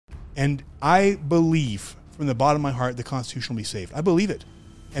And I believe from the bottom of my heart the Constitution will be saved. I believe it.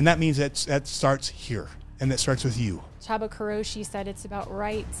 And that means that starts here. And that starts with you. Chaba Kuroshi said it's about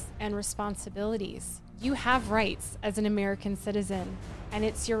rights and responsibilities. You have rights as an American citizen, and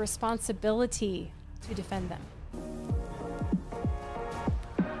it's your responsibility to defend them.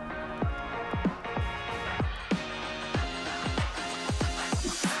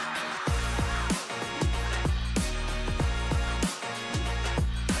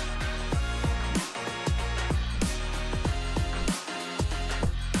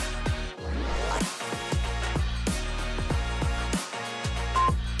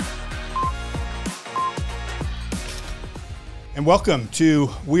 And welcome to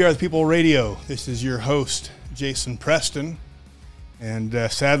We Are the People Radio. This is your host, Jason Preston. And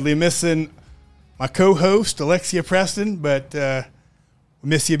sadly missing my co-host, Alexia Preston, but we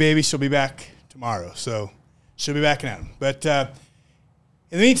miss you, baby. She'll be back tomorrow. So she'll be back now. But in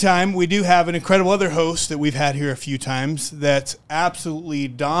the meantime, we do have an incredible other host that we've had here a few times that's absolutely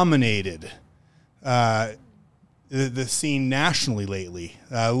dominated the scene nationally lately.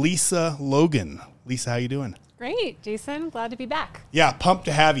 Lisa Logan. Lisa, how you doing? Great, Jason. Glad to be back. Yeah, pumped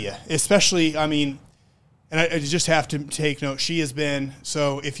to have you. Especially, I mean, and I just have to take note. She has been,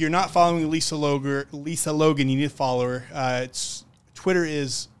 so if you're not following Lisa Logan, you need to follow her. Twitter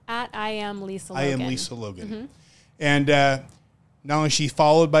is at I am Lisa Logan. I am Lisa Logan. Mm-hmm. And not only is she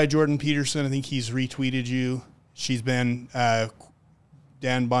followed by Jordan Peterson, I think he's retweeted you. She's been,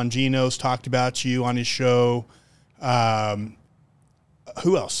 Dan Bongino's talked about you on his show.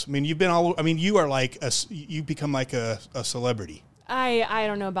 Who else? I mean, you've been all. I mean, you are like you become like a celebrity. I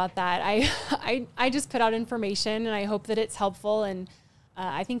don't know about that. I just put out information and I hope that it's helpful, and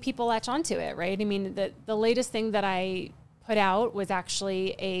I think people latch onto it, right? I mean, the latest thing that I put out was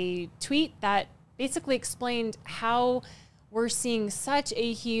actually a tweet that basically explained how we're seeing such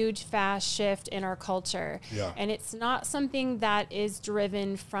a huge, fast shift in our culture. Yeah. And it's not something that is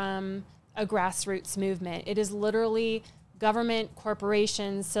driven from a grassroots movement. It is literally government,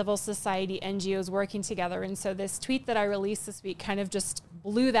 corporations, civil society, NGOs working together. And so this tweet that I released this week kind of just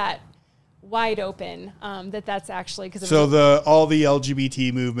blew that wide open, that's actually because so all the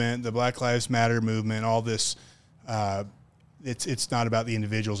LGBT movement, the Black Lives Matter movement, all this, it's not about the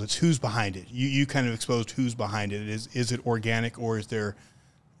individuals, it's who's behind it. You kind of exposed who's behind it. Is it organic, or is there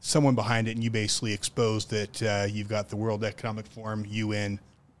someone behind it? And you basically exposed that you've got the World Economic Forum, UN,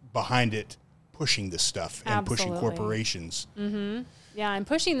 behind it, pushing this stuff and Absolutely. Pushing corporations. Mm-hmm. Yeah, and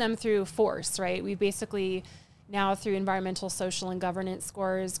pushing them through force, right? We basically now, through environmental, social, and governance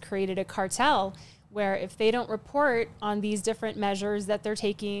scores, created a cartel where if they don't report on these different measures that they're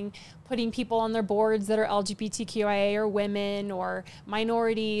taking, putting people on their boards that are LGBTQIA or women or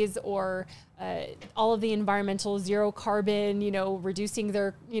minorities or all of the environmental zero carbon, reducing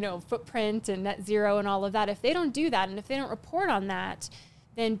their, footprint and net zero and all of that, if they don't do that and if they don't report on that,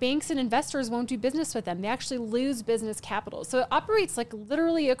 then banks and investors won't do business with them. They actually lose business capital. So it operates like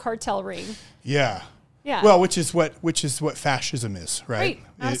literally a cartel ring. Yeah. Yeah. Well, which is what fascism is, right? Right.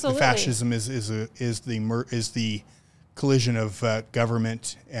 Absolutely. Fascism is the collision of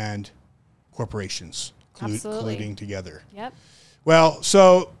government and corporations colluding together. Yep. Well,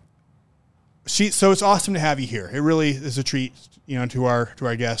 so it's awesome to have you here. It really is a treat, to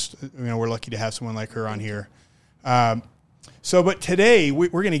our guest. We're lucky to have someone like her on here. But today we're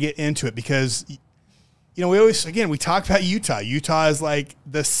going to get into it because, we talk about Utah. Utah is like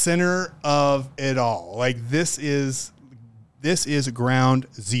the center of it all. Like this is ground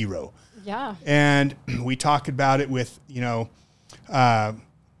zero. Yeah. And we talk about it with,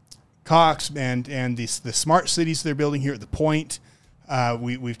 Cox and the smart cities they're building here at the Point.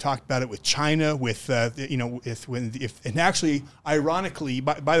 We've talked about it with China, and actually, ironically,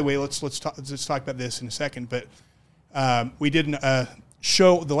 by the way, let's talk about this in a second, but. We did a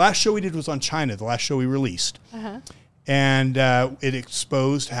show. The last show we did was on China. The last show we released, and it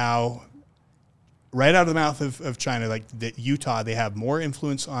exposed how, right out of the mouth of China, like that Utah, they have more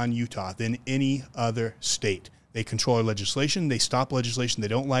influence on Utah than any other state. They control our legislation. They stop legislation they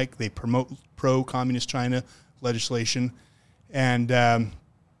don't like. They promote pro-communist China legislation, and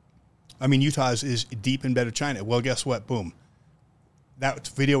Utah is deep in bed with China. Well, guess what? Boom. That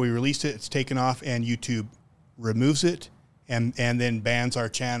video we released it's taken off, and YouTube removes it and then bans our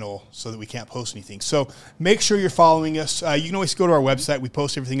channel so that we can't post anything. So make sure you're following us. You can always go to our website. We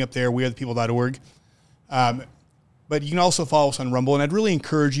post everything up there, wearethepeople.org. But you can also follow us on Rumble. And I'd really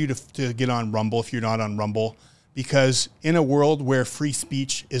encourage you to get on Rumble if you're not on Rumble, because in a world where free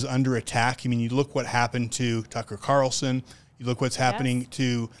speech is under attack, you look what happened to Tucker Carlson. You look what's happening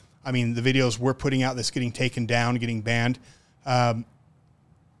to, the videos we're putting out that's getting taken down, getting banned.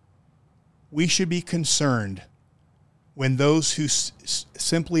 we should be concerned when those who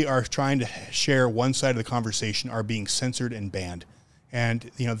simply are trying to share one side of the conversation are being censored and banned.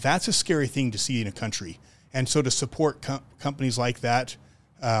 And, that's a scary thing to see in a country. And so to support companies like that,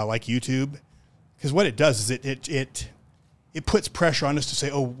 like YouTube, because what it does is it puts pressure on us to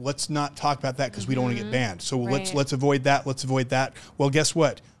say, oh, let's not talk about that because we don't want to get banned. So let's avoid that. Let's avoid that. Well, guess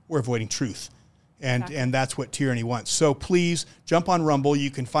what? We're avoiding truth. And that's what tyranny wants. So please jump on Rumble. You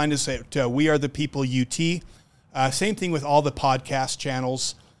can find us at We Are the People UT. Same thing with all the podcast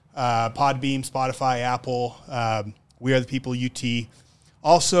channels, Podbeam, Spotify, Apple, We Are the People UT.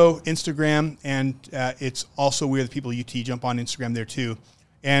 Also Instagram, and it's also We Are the People UT. Jump on Instagram there too.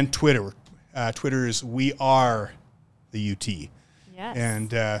 And Twitter. Twitter is We Are the UT. Yes.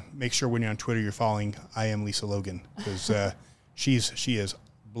 And make sure when you're on Twitter, you're following I Am Lisa Logan, because she is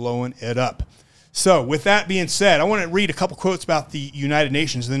blowing it up. So with that being said, I want to read a couple quotes about the United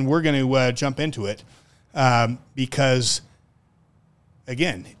Nations, and then we're going to jump into it. Because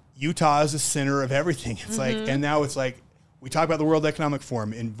again, Utah is the center of everything. It's and now it's like, we talk about the World Economic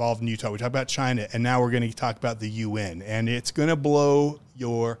Forum involved in Utah. We talk about China, and now we're going to talk about the UN, and it's going to blow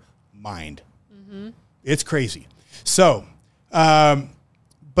your mind. It's crazy. So,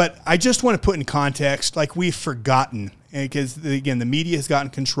 but I just want to put in context, like we've forgotten, because again, the media has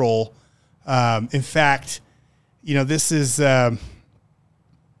gotten control. In fact, this is, Barry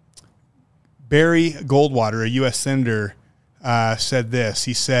Goldwater, a U.S. Senator, said this.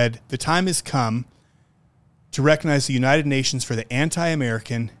 He said, "The time has come to recognize the United Nations for the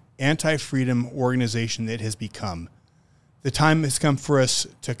anti-American, anti-freedom organization it has become. The time has come for us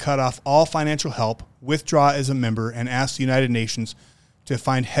to cut off all financial help, withdraw as a member, and ask the United Nations to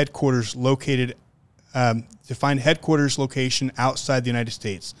find headquarters location outside the United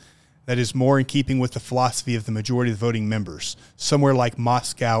States that is more in keeping with the philosophy of the majority of the voting members, somewhere like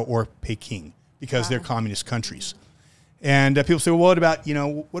Moscow or Peking, because they're communist countries." And people say, well, what about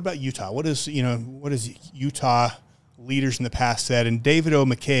Utah? What is Utah leaders in the past said? And David O.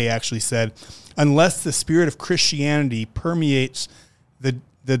 McKay actually said, "Unless the spirit of Christianity permeates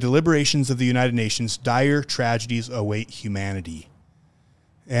the deliberations of the United Nations, dire tragedies await humanity."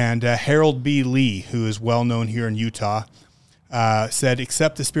 And Harold B. Lee, who is well known here in Utah, said,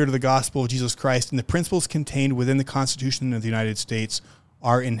 "Except the spirit of the gospel of Jesus Christ and the principles contained within the Constitution of the United States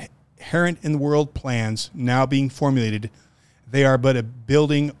are inherent in the world plans now being formulated, they are but a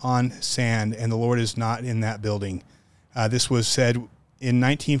building on sand, and the Lord is not in that building." This was said in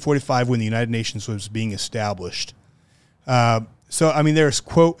 1945 when the United Nations was being established. There's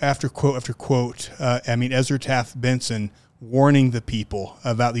quote after quote after quote. Ezra Taft Benson warning the people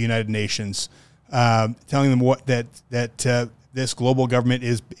about the United Nations, telling them that this global government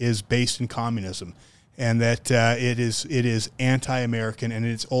is based in communism, and that it is anti-American, and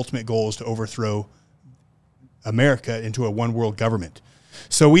its ultimate goal is to overthrow America into a one-world government.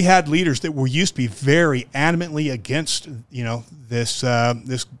 So we had leaders that were used to be very adamantly against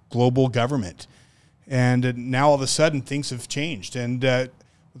this global government, and now all of a sudden things have changed. And the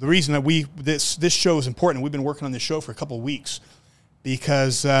reason that this show is important, we've been working on this show for a couple of weeks,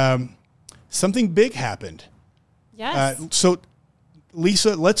 because something big happened. Yes. So,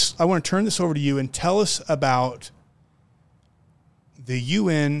 Lisa, I want to turn this over to you and tell us about the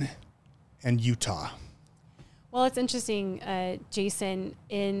UN and Utah. Well, it's interesting, Jason.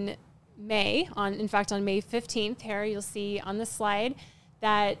 In May, on May 15th, here you'll see on the slide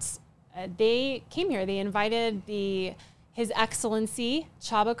that they came here. They invited His Excellency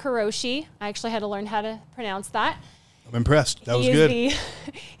Chaba Kuroshi. I actually had to learn how to pronounce that. I'm impressed. That was good.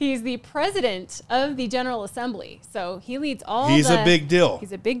 He's the president of the General Assembly. So he leads all He's a big deal.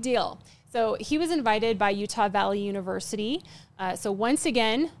 He's a big deal. So he was invited by Utah Valley University. So once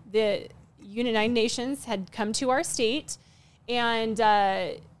again, the United Nations had come to our state, and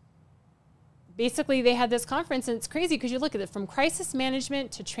basically they had this conference, and it's crazy because you look at it from crisis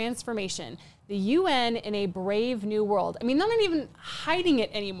management to transformation. The UN in a brave new world. I mean, they're not even hiding it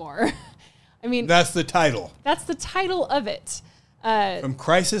anymore. I mean, that's the title. That's the title of it. From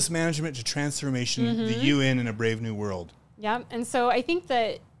crisis management to transformation, the UN in a brave new world. Yeah, and so I think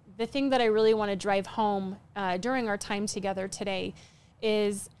that the thing that I really want to drive home during our time together today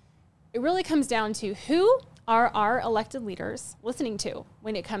is it really comes down to who are our elected leaders listening to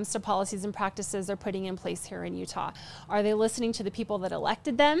when it comes to policies and practices they're putting in place here in Utah. Are they listening to the people that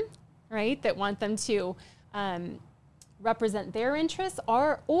elected them, right, that want them to represent their interests,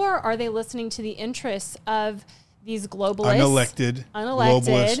 or are they listening to the interests of these globalists, unelected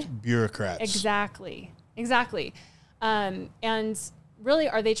globalist bureaucrats? Exactly. And really,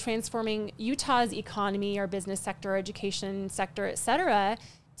 are they transforming Utah's economy, our business sector, education sector, et cetera,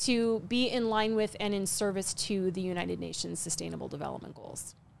 to be in line with and in service to the United Nations Sustainable Development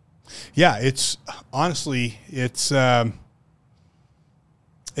Goals. Yeah, it's honestly, it's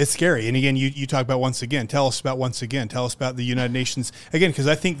scary. And again, you talk about once again, tell us about the United Nations again, because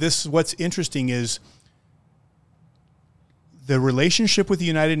I think this, what's interesting is the relationship with the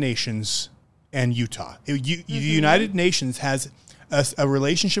United Nations and Utah. The United Nations has a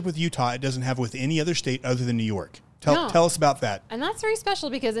relationship with Utah it doesn't have with any other state other than New York. Tell us about that. And that's very special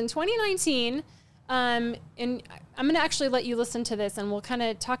because in 2019, and I'm going to actually let you listen to this and we'll kind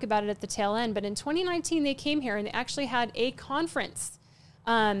of talk about it at the tail end. But in 2019, they came here and they actually had a conference,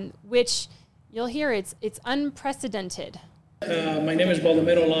 which you'll hear it's unprecedented. My name is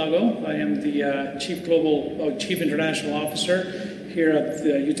Baldomero Lago. I am the Chief International Officer here at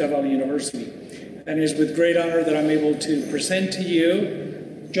the Utah Valley University. And it is with great honor that I'm able to present to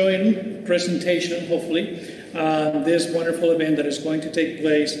you, joint presentation, hopefully, this wonderful event that is going to take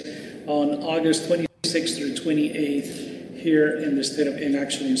place on August 26th through 28th here in the state of,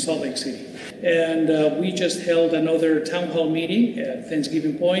 actually in Salt Lake City. And we just held another town hall meeting at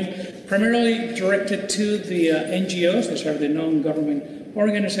Thanksgiving Point, primarily directed to the NGOs, those are the non-government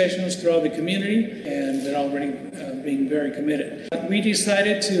organizations throughout the community, and they're already being very committed. We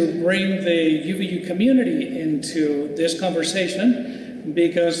decided to bring the UVU community into this conversation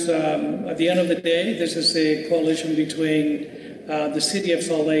because at the end of the day, this is a coalition between the City of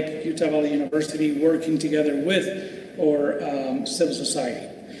Salt Lake, Utah Valley University, working together with our civil society.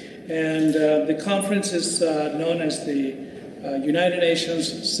 And the conference is known as the United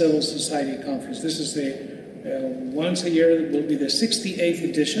Nations Civil Society Conference. This is once a year, it will be the 68th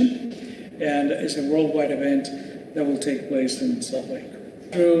edition, and it's a worldwide event that will take place in Salt Lake.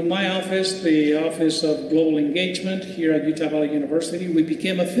 Through my office, the Office of Global Engagement here at Utah Valley University, we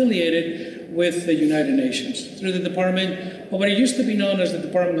became affiliated with the United Nations through the department, what it used to be known as the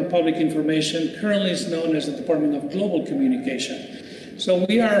Department of Public Information, currently is known as the Department of Global Communication. So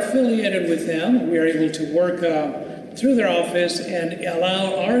we are affiliated with them. We are able to work through their office and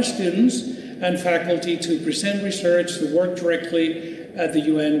allow our students and faculty to present research, to work directly at the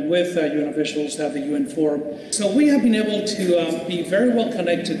UN with UN officials, have the UN forum. So we have been able to be very well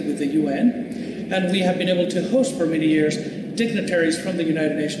connected with the UN, and we have been able to host for many years dignitaries from the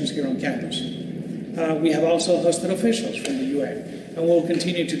United Nations here on campus. We have also hosted officials from the UN, and we'll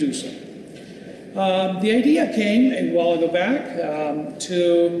continue to do so. The idea came a while ago back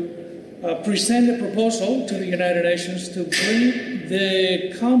to present a proposal to the United Nations to bring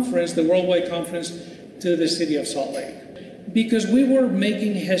the conference, the worldwide conference, to the city of Salt Lake. Because we were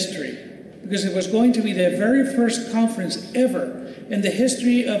making history, because it was going to be the very first conference ever in the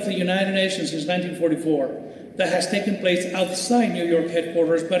history of the United Nations since 1944 that has taken place outside New York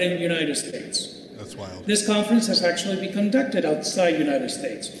headquarters, but in the United States. That's wild. This conference has actually been conducted outside the United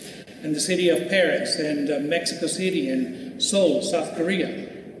States, in the city of Paris and Mexico City and Seoul, South Korea,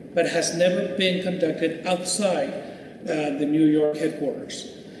 but has never been conducted outside the New York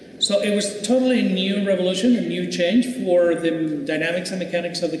headquarters. So it was totally a new revolution, a new change for the dynamics and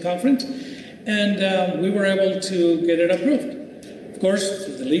mechanics of the conference, and we were able to get it approved. Of course,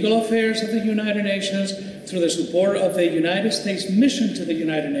 through the legal affairs of the United Nations, through the support of the United States mission to the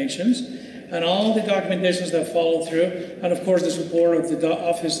United Nations, and all the documentations that follow through, and of course the support of the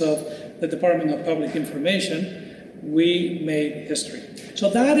Office of the Department of Public Information, we made history. So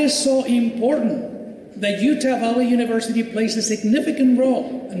that is so important that Utah Valley University plays a significant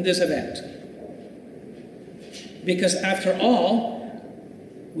role in this event. Because after all,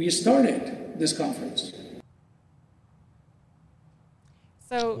 we started this conference.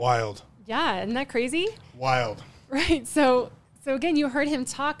 So Wild. Yeah, isn't that crazy? Wild. Right. So again, you heard him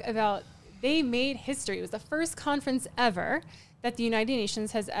talk about they made history. It was the first conference ever that the United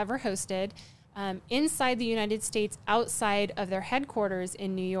Nations has ever hosted inside the United States, outside of their headquarters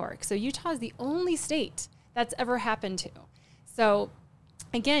in New York. So Utah is the only state that's ever happened to. So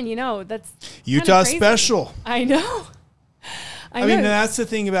again, that's Utah's special. I know. I mean, that's the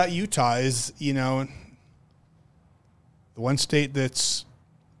thing about Utah is, the one state that's,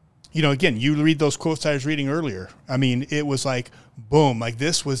 again, you read those quotes I was reading earlier. I mean, it was like, boom, like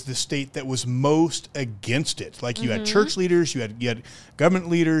this was the state that was most against it. Like you had church leaders, you had government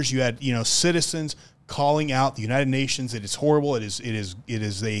leaders, you had, citizens calling out the United Nations. It is horrible. It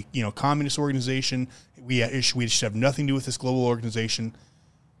is a, communist organization. We should have nothing to do with this global organization.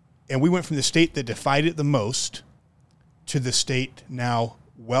 And we went from the state that defied it the most to the state now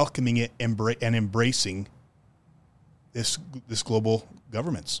welcoming it and embracing this global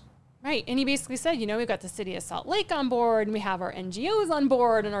governments. Right. And he basically said, we've got the city of Salt Lake on board, and we have our NGOs on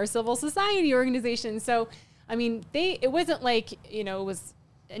board and our civil society organizations. So, I mean, it wasn't like, it was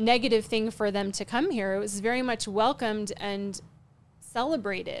a negative thing for them to come here. It was very much welcomed and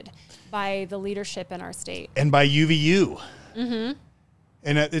celebrated by the leadership in our state. And by UVU. Mm-hmm.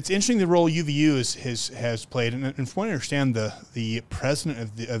 And it's interesting the role UVU has played. And from what I understand, the president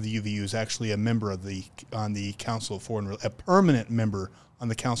of the UVU is actually a member of on the Council of a permanent member on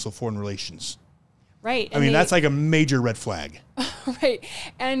the Council of Foreign Relations. Right. I mean, that's like a major red flag. Right.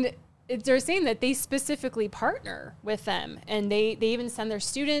 And they're saying that they specifically partner with them, and they even send their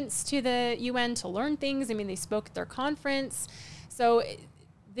students to the UN to learn things. I mean, they spoke at their conference. So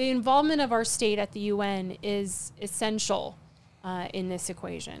the involvement of our state at the UN is essential in this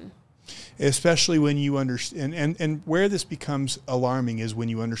equation. Especially when you understand, and where this becomes alarming is when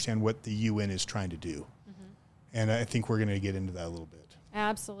you understand what the UN is trying to do. Mm-hmm. And I think we're going to get into that a little bit.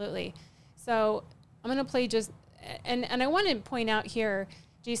 Absolutely. So I'm going to play and I want to point out here,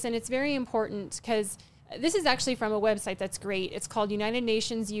 Jason, it's very important because this is actually from a website that's great. It's called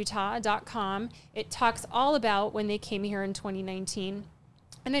UnitedNationsUtah.com. It talks all about when they came here in 2019.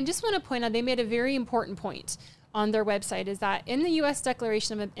 And I just want to point out, they made a very important point on their website, is that in the U.S.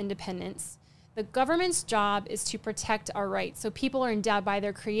 Declaration of Independence, the government's job is to protect our rights. So people are endowed by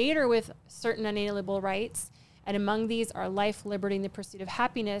their creator with certain unalienable rights. And among these are life, liberty, and the pursuit of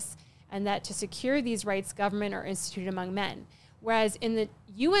happiness. And that to secure these rights, government are instituted among men. Whereas in the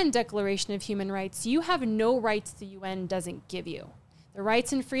UN Declaration of Human Rights, you have no rights the UN doesn't give you. The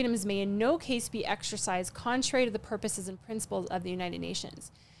rights and freedoms may in no case be exercised contrary to the purposes and principles of the United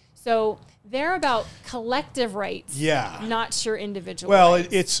Nations. So they're about collective rights, not your individual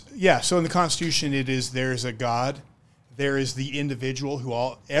rights. So in the Constitution, there's a God, there is the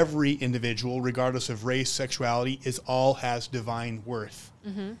individual every individual, regardless of race, sexuality, all has divine worth.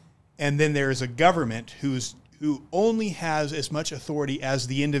 Mm-hmm. And then there is a government who only has as much authority as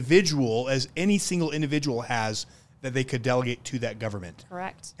the individual, as any single individual has, that they could delegate to that government.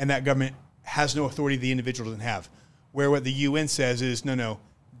 Correct. And that government has no authority the individual doesn't have. Where what the UN says is, no,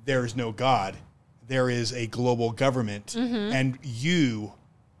 there is no God. There is a global government, mm-hmm. and you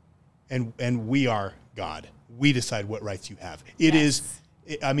and we are God. We decide what rights you have. It is,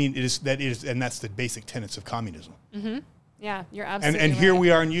 and that's the basic tenets of communism. Mm-hmm. Yeah, you're absolutely right. And here we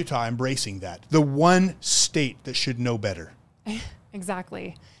are in Utah embracing that. The one state that should know better.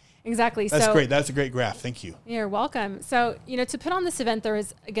 Exactly. That's great. That's a great graph. Thank you. You're welcome. So, to put on this event, there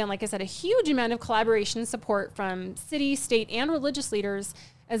is, again, like I said, a huge amount of collaboration and support from city, state, and religious leaders,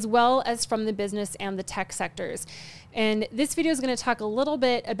 as well as from the business and the tech sectors. And this video is going to talk a little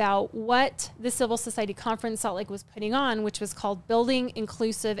bit about what the Civil Society Conference Salt Lake was putting on, which was called Building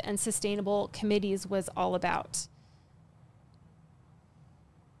Inclusive and Sustainable Committees, was all about.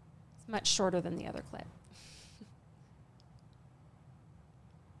 It's much shorter than the other clip.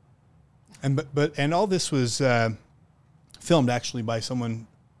 And all this was filmed actually by someone.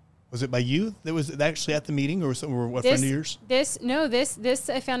 Was it by you that was actually at the meeting, or was someone, a friend of yours? This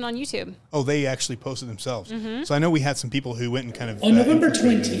I found on YouTube. Oh, they actually posted themselves. Mm-hmm. So I know we had some people who went and kind of on November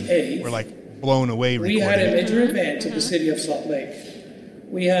 28th. Were like blown away. We had a major event at the city of Salt Lake.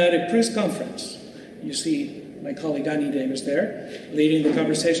 We had a press conference. You see my colleague Danny Davis there leading the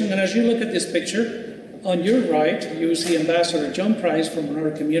conversation. And as you look at this picture, on your right, you see Ambassador John Price from another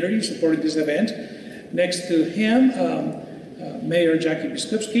community supporting this event. Next to him, Mayor Jackie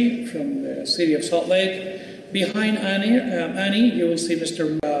Biskupski from the city of Salt Lake. Behind Annie, you will see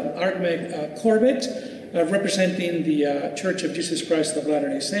Mr. Art Corbett representing the Church of Jesus Christ of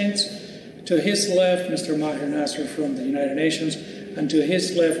Latter-day Saints. To his left, Mr. Maher Nasser from the United Nations. And to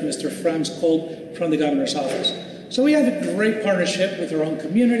his left, Mr. Franz Kolb from the governor's office. So we have a great partnership with our own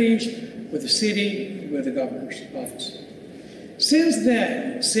communities, with the city, with the governor's office. Since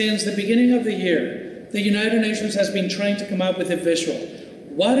then, since the beginning of the year, the United Nations has been trying to come up with a visual.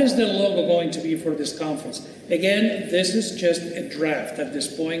 What is the logo going to be for this conference? Again, this is just a draft at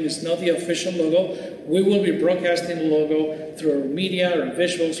this point. It's not the official logo. We will be broadcasting the logo through our media, our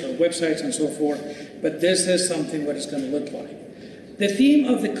visuals, our websites, and so forth. But this is something what it's going to look like. The theme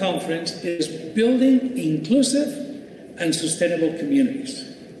of the conference is building inclusive and sustainable communities.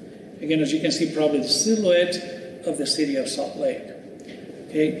 Again, as you can see, probably the silhouette of the city of Salt Lake.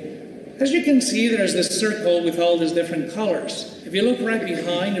 Okay. As you can see, there's this circle with all these different colors. If you look right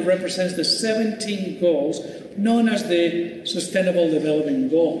behind, it represents the 17 goals known as the Sustainable Development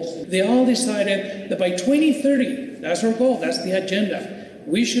Goals. They all decided that by 2030, that's our goal, that's the agenda,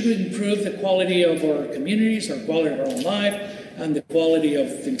 we should improve the quality of our communities, our quality of our own life, and the quality of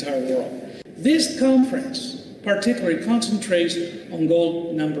the entire world. This conference particularly concentrates on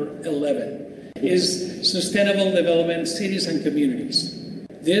goal number 11, is Sustainable Development, Cities and Communities.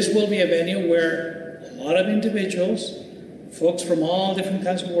 This will be a venue where a lot of individuals, Folks from all different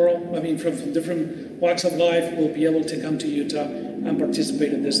kinds of from different walks of life will be able to come to Utah and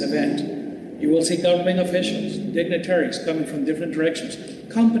participate in this event. You will see government officials, dignitaries coming from different directions,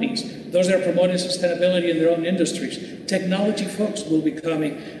 companies, those that are promoting sustainability in their own industries, technology folks will be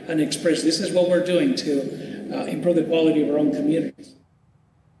coming and express this is what we're doing to improve the quality of our own communities.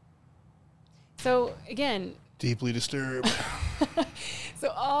 So again, deeply disturbed. So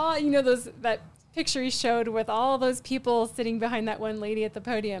all, that picture he showed with all those people sitting behind that one lady at the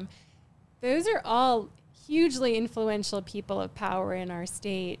podium, those are all hugely influential people of power in our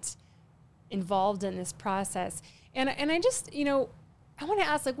state involved in this process. And I just, I want to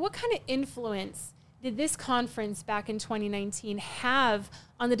ask, what kind of influence did this conference back in 2019 have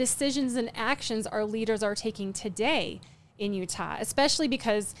on the decisions and actions our leaders are taking today in Utah, especially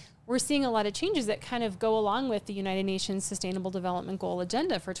because we're seeing a lot of changes that kind of go along with the United Nations Sustainable Development Goal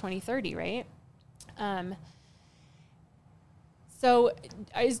agenda for 2030, right? So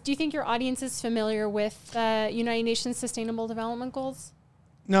do you think your audience is familiar with United Nations Sustainable Development Goals?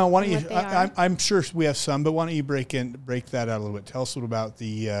 No, why don't you? I'm sure we have some, but why don't you break that out a little bit? Tell us a little about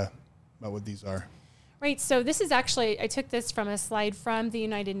about what these are. Right. So this is actually, I took this from a slide from the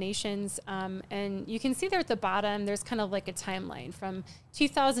United Nations, and you can see there at the bottom, there's kind of like a timeline from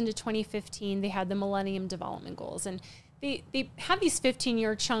 2000 to 2015. They had the Millennium Development Goals, and they have these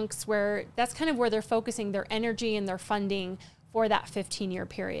 15-year chunks where that's kind of where they're focusing their energy and their funding for that 15-year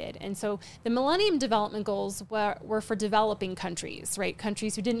period. And so the Millennium Development Goals were for developing countries, right?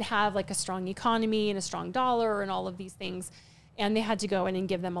 Countries who didn't have like a strong economy and a strong dollar and all of these things. And they had to go in and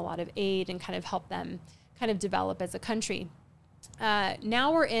give them a lot of aid and kind of help them kind of develop as a country.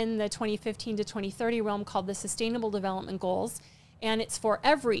 Now we're in the 2015 to 2030 realm called the Sustainable Development Goals. And it's for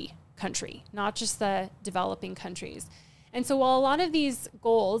every country, not just the developing countries. And so while a lot of these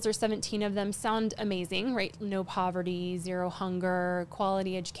goals, or 17 of them, sound amazing, right? No poverty, zero hunger,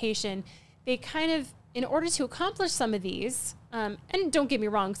 quality education, they kind of, in order to accomplish some of these, and don't get me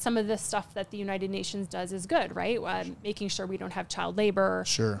wrong, some of the stuff that the United Nations does is good, right? Making sure we don't have child labor,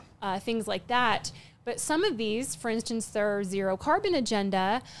 sure, things like that. But some of these, for instance, their zero carbon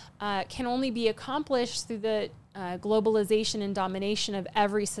agenda, can only be accomplished through the globalization and domination of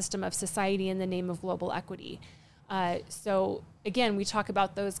every system of society in the name of global equity. So again, we talk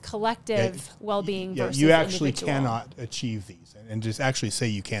about those collective well-being versus you actually individual. cannot achieve these, and just actually say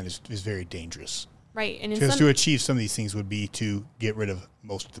you can is very dangerous. Right, and because to achieve some of these things would be to get rid of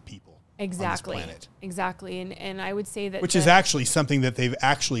most of the people on this planet. Exactly, and I would say that which is actually something that they've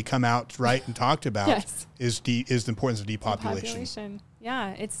actually come out and talked about. Yes. is the importance of depopulation.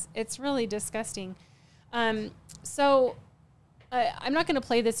 Yeah, it's really disgusting. So. I'm not going to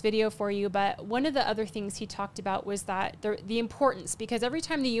play this video for you, but one of the other things he talked about was that the importance, because every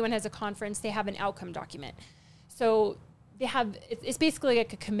time the UN has a conference, they have an outcome document. So it's basically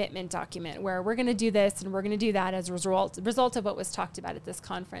like a commitment document where we're going to do this and we're going to do that as a result of what was talked about at this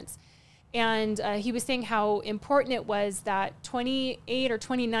conference. And he was saying how important it was that 28 or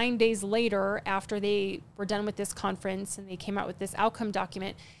 29 days later, after they were done with this conference and they came out with this outcome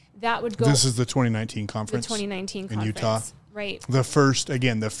document, that would go. This is the 2019 conference. The 2019 conference. In Utah. Right. The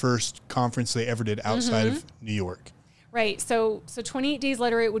first conference they ever did outside of New York. Right. So 28 days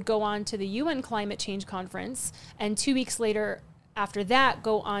later, it would go on to the UN Climate Change Conference. And 2 weeks later, after that,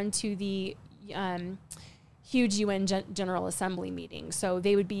 go on to the huge UN General Assembly meeting. So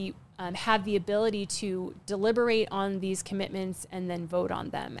they would be have the ability to deliberate on these commitments and then vote on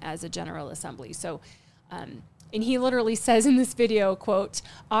them as a General Assembly. So and he literally says in this video, quote,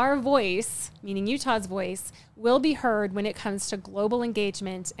 "Our voice," meaning Utah's voice, "will be heard when it comes to global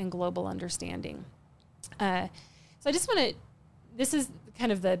engagement and global understanding." So I just want to, this is kind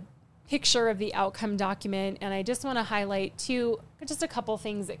of the picture of the outcome document, and I just want to highlight just a couple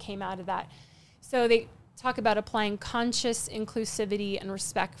things that came out of that. So they talk about applying conscious inclusivity and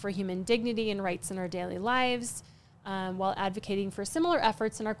respect for human dignity and rights in our daily lives, while advocating for similar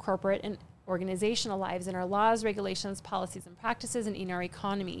efforts in our corporate and organizational lives, in our laws, regulations, policies, and practices, and in our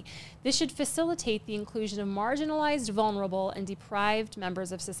economy. This should facilitate the inclusion of marginalized, vulnerable, and deprived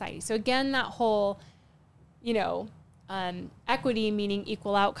members of society. So again, that whole, equity meaning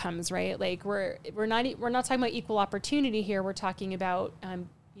equal outcomes, right? Like we're not talking about equal opportunity here. We're talking about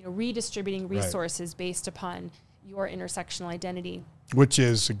redistributing resources based upon your intersectional identity. Which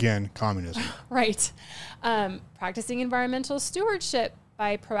is, again, communism. Right. Practicing environmental stewardship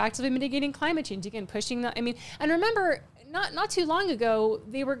by proactively mitigating climate change, again, pushing the, and remember, not too long ago,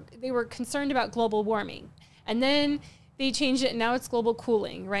 they were concerned about global warming, and then they changed it, and now it's global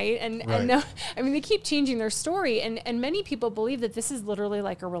cooling, right? And now, they keep changing their story, and many people believe that this is literally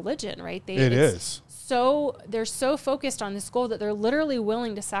like a religion, right? It is. they're so focused on this goal that they're literally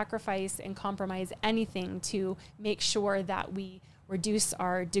willing to sacrifice and compromise anything to make sure that we reduce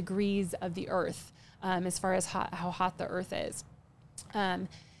our degrees of the earth, as far as how hot the earth is.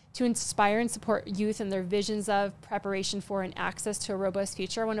 To inspire and support youth in their visions of preparation for and access to a robust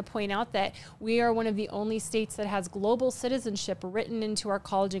future, I want to point out that we are one of the only states that has global citizenship written into our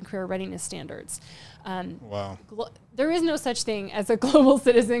college and career readiness standards. Wow. There is no such thing as a global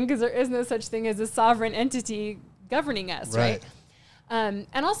citizen because there is no such thing as a sovereign entity governing us, right? And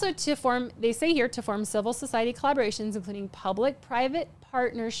also they say here, to form civil society collaborations, including public-private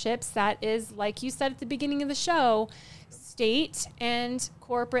partnerships. That is, like you said at the beginning of the show, state and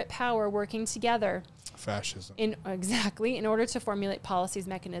corporate power working together. Fascism. Exactly, in order to formulate policies,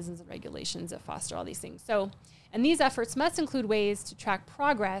 mechanisms, and regulations that foster all these things. And these efforts must include ways to track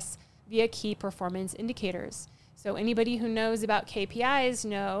progress via key performance indicators. So anybody who knows about KPIs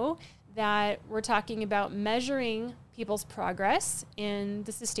know that we're talking about measuring people's progress in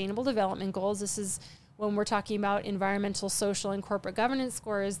the Sustainable Development Goals. This is when we're talking about environmental, social, and corporate governance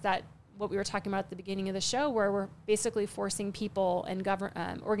scores, that what we were talking about at the beginning of the show, where we're basically forcing people and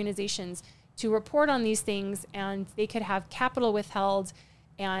organizations to report on these things, and they could have capital withheld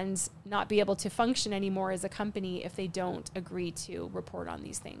and not be able to function anymore as a company if they don't agree to report on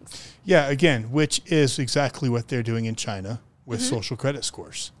these things. Yeah, again, which is exactly what they're doing in China with social credit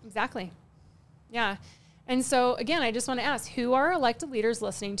scores. Exactly. Yeah. And so, again, I just want to ask, who are elected leaders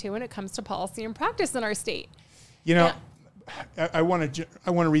listening to when it comes to policy and practice in our state? You know, I want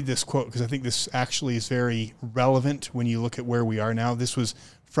to read this quote because I think this actually is very relevant when you look at where we are now. This was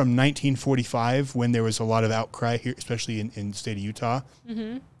from 1945 when there was a lot of outcry here, especially in the state of Utah,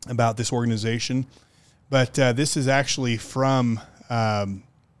 about this organization. But this is actually from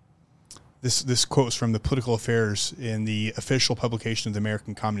this quote is from the Political Affairs in the official publication of the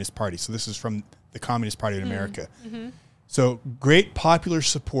American Communist Party. So this is from the Communist Party of America. So great popular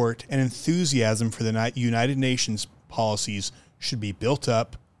support and enthusiasm for the United Nations policies should be built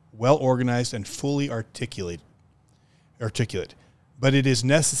up, well organized, and fully articulate. But it is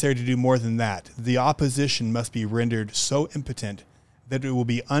necessary to do more than that. The opposition must be rendered so impotent that it will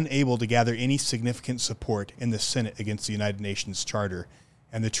be unable to gather any significant support in the Senate against the United Nations Charter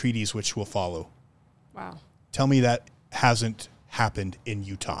and the treaties which will follow. Wow. Tell me that hasn't happened in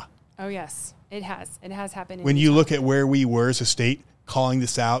Utah. Oh, yes, it has. It has happened in When Utah. you look at where we were as a state, calling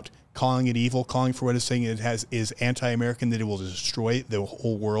this out, calling it evil, calling for what it's saying is anti-American, that it will destroy the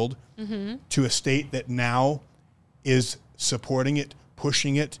whole world, to a state that now is supporting it,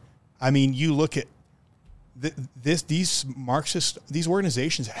 pushing it. I mean, you look at these Marxist, these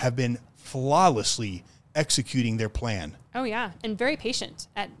organizations have been flawlessly executing their plan. Oh, yeah, and very patient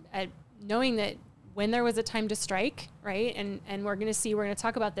at knowing that when there was a time to strike, right? And we're going to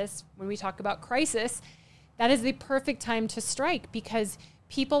talk about this when we talk about crisis. That is the perfect time to strike because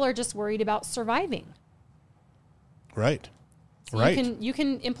people are just worried about surviving. Right. So right. You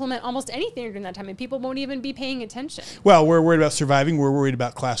can implement almost anything during that time, and people won't even be paying attention. Well, we're worried about surviving. We're worried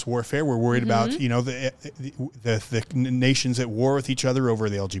about class warfare. We're worried about the nations at war with each other over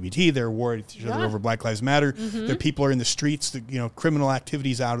the LGBT. They're worried with each other over Black Lives Matter. The people are in the streets. Criminal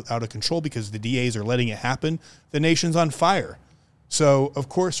activities out of control because the DAs are letting it happen. The nation's on fire. So of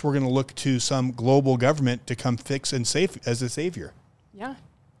course we're going to look to some global government to come fix and save as a savior. Yeah,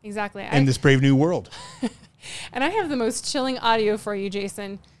 exactly. In this brave new world. And I have the most chilling audio for you,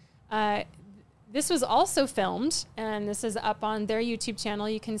 Jason. This was also filmed, and this is up on their YouTube channel.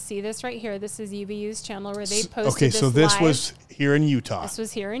 You can see this right here. This is UVU's channel where they posted Okay, so this live. was here in Utah. This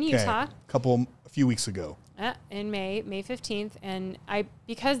was here in Utah. A few weeks ago. In May 15th. And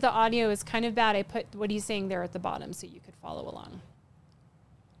because the audio is kind of bad, I put what he's saying there at the bottom so you could follow along.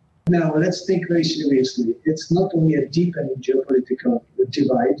 Now, let's take very seriously. It's not only a deepening geopolitical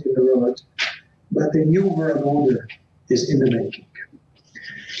divide in the world, but a new world order is in the making.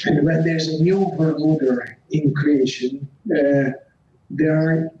 And when there's a new world order in creation, there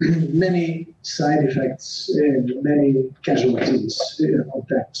are many side effects and many casualties of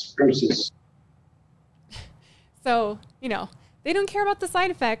that process. So, they don't care about the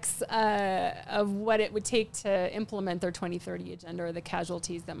side effects of what it would take to implement their 2030 agenda or the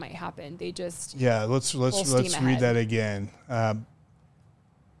casualties that might happen. They just let's read that again.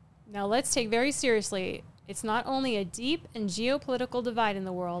 Now let's take very seriously. It's not only a deep and geopolitical divide in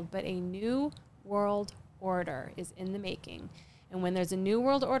the world, but a new world order is in the making. And when there's a new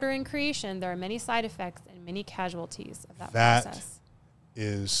world order in creation, there are many side effects and many casualties of that process. That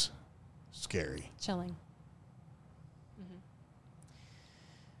is scary. Chilling.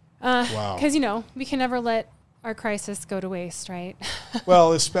 Wow. Because, we can never let our crisis go to waste, right?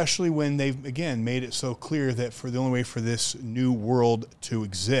 Well, especially when they've, again, made it so clear that for the only way for this new world to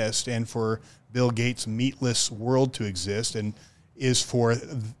exist and for Bill Gates' meatless world to exist and is for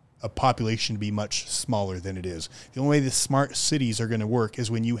a population to be much smaller than it is. The only way the smart cities are going to work is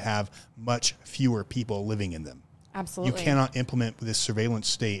when you have much fewer people living in them. Absolutely. You cannot implement this surveillance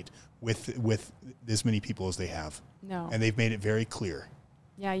state with as many people as they have. No. And they've made it very clear.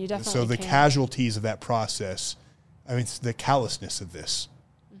 Yeah, you definitely So the can. casualties of that process, I mean, it's the callousness of this.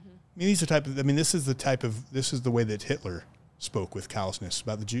 Mm-hmm. I mean, this is the way that Hitler spoke with callousness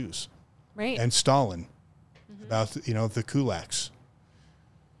about the Jews. Right. And Stalin Mm-hmm. about, the kulaks.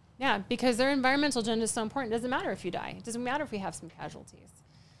 Yeah, because their environmental agenda is so important. It doesn't matter if you die. It doesn't matter if we have some casualties.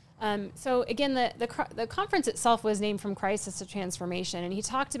 So again, the conference itself was named From Crisis to Transformation, and he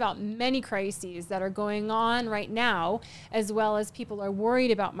talked about many crises that are going on right now, as well as people are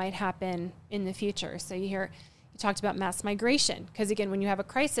worried about might happen in the future. So he talked about mass migration, because again, when you have a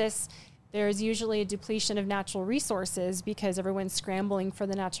crisis, there's usually a depletion of natural resources because everyone's scrambling for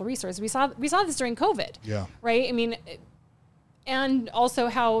the natural resources. We saw this during COVID. Yeah. Right? I mean, and also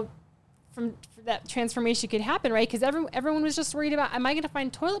how from that transformation could happen, right? Because everyone was just worried about, am I going to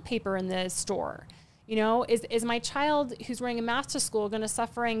find toilet paper in the store? Is my child who's wearing a mask to school going to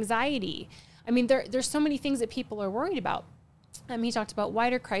suffer anxiety? I mean, there's so many things that people are worried about. He talked about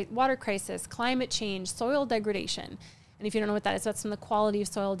water crisis, climate change, soil degradation. And if you don't know what that is, that's when the quality of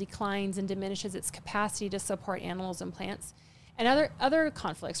soil declines and diminishes its capacity to support animals and plants. And other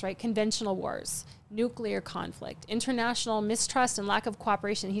conflicts, right? Conventional wars, nuclear conflict, international mistrust and lack of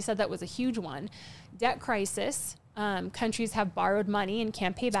cooperation. He said that was a huge one. Debt crisis. Countries have borrowed money and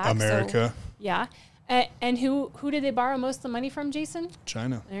can't pay back. America. So, yeah. And who did they borrow most of the money from, Jason?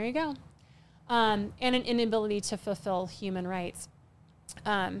 China. There you go. And an inability to fulfill human rights.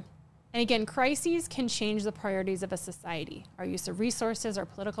 And again, crises can change the priorities of a society, our use of resources, our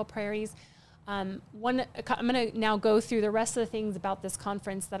political priorities. I'm going to now go through the rest of the things about this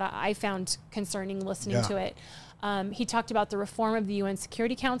conference that I found concerning listening to it. He talked about the reform of the UN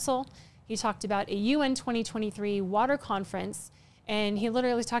Security Council. He talked about a UN 2023 water conference, and he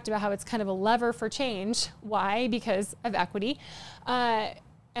literally talked about how it's kind of a lever for change. Why? Because of equity.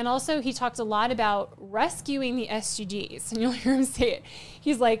 And also he talked a lot about rescuing the SDGs, and you'll hear him say it.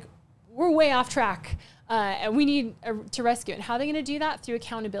 He's like, we're way off track, and we need to rescue it. And how are they going to do that? Through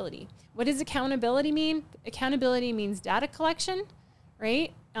accountability. What does accountability mean? Accountability means data collection,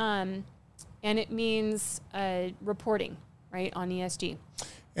 right? And it means reporting, right, on ESG.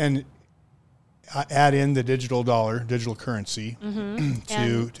 And add in the digital dollar, digital currency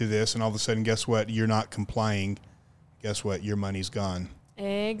to this, and all of a sudden, guess what? You're not complying. Guess what? Your money's gone.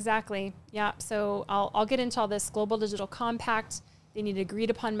 Exactly. Yeah. So I'll get into all this. Global Digital Compact. They need agreed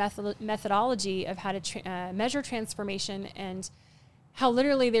upon methodology of how to measure transformation, and how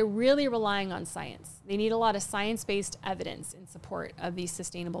literally they're really relying on science. They need a lot of science-based evidence in support of these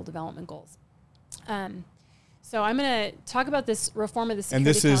sustainable development goals. So I'm going to talk about this reform of the Security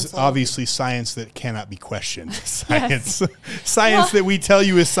Council. And this is obviously science that cannot be questioned. Science that we tell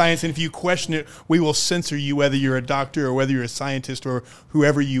you is science, and if you question it, we will censor you, whether you're a doctor or whether you're a scientist or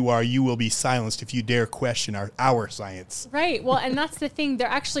whoever you are. You will be silenced if you dare question our science. Right. Well, and that's the thing. They're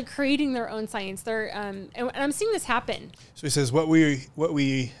actually creating their own science. They're and I'm seeing this happen. So he says what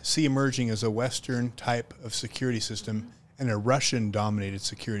we see emerging is a Western type of security system and a Russian-dominated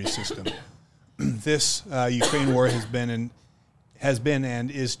security system. This Ukraine war has been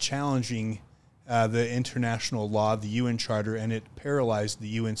and is challenging the international law, the UN Charter, and it paralyzed the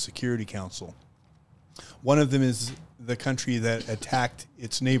UN Security Council. One of them is the country that attacked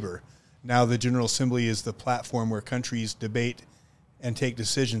its neighbor. Now the General Assembly is the platform where countries debate and take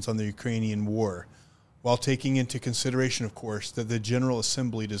decisions on the Ukrainian war, while taking into consideration, of course, that the General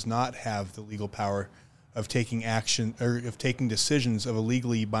Assembly does not have the legal power of taking action or of taking decisions of a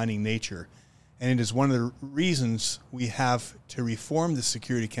legally binding nature. And it is one of the reasons we have to reform the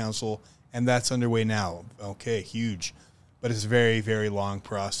Security Council, and that's underway now. Okay, huge. But it's a very, very long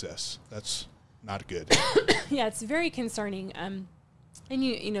process. That's not good. Yeah, it's very concerning. And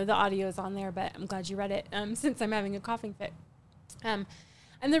you know the audio is on there, but I'm glad you read it since I'm having a coughing fit. And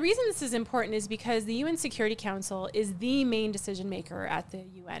the reason this is important is because the UN Security Council is the main decision maker at the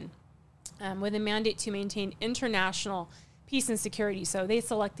UN, with a mandate to maintain international peace and security. So they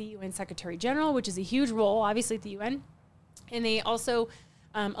select the UN Secretary General, which is a huge role, obviously, at the UN. And they also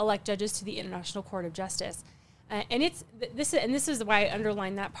elect judges to the International Court of Justice. And this is why I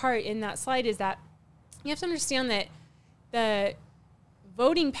underlined that part in that slide, is that you have to understand that the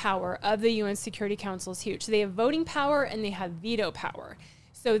voting power of the UN Security Council is huge. So they have voting power and they have veto power.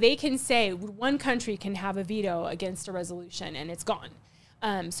 So they can say one country can have a veto against a resolution and it's gone.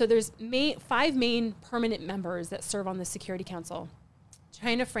 So there's 5 main permanent members that serve on the Security Council: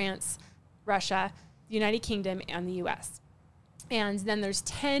 China, France, Russia, the United Kingdom, and the U.S. And then there's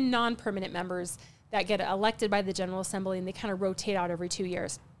 10 non-permanent members that get elected by the General Assembly, and they kind of rotate out every 2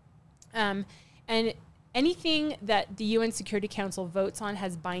 years. And anything that the UN Security Council votes on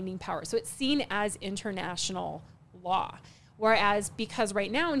has binding power. So it's seen as international law. Whereas, because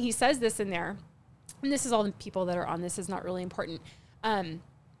right now, and he says this in there, and this is all the people that are on this, is not really important.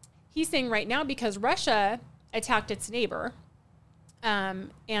 He's saying right now, because Russia attacked its neighbor,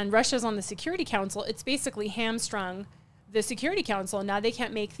 and Russia's on the Security Council, it's basically hamstrung the Security Council. Now they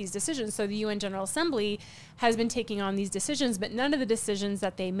can't make these decisions. So the UN General Assembly has been taking on these decisions, but none of the decisions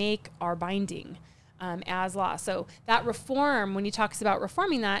that they make are binding as law. So that reform, when he talks about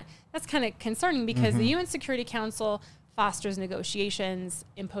reforming that, that's kind of concerning, because the UN Security Council fosters negotiations,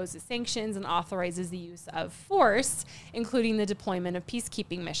 imposes sanctions, and authorizes the use of force, including the deployment of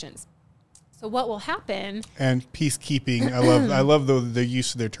peacekeeping missions. So what will happen? And peacekeeping, I love the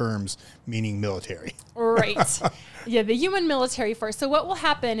use of their terms, meaning military. Right. Yeah, the UN military force. So what will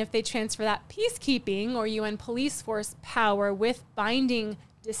happen if they transfer that peacekeeping or UN police force power with binding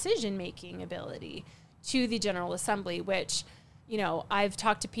decision-making ability to the General Assembly, which, you know, I've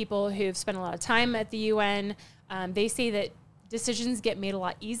talked to people who've spent a lot of time at the UN. They say that decisions get made a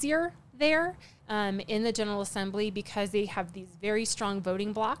lot easier there in the General Assembly, because they have these very strong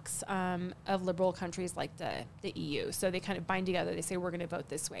voting blocks of liberal countries like the EU. So they kind of bind together. They say, we're going to vote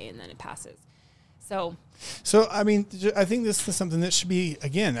this way, and then it passes. So I mean, I think this is something that should be,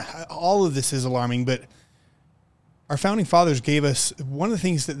 again, all of this is alarming, but our founding fathers gave us, one of the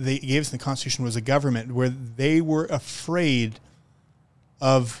things that they gave us in the Constitution was a government where they were afraid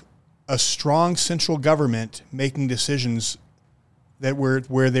of a strong central government making decisions that were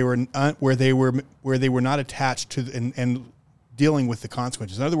where they were not attached to and dealing with the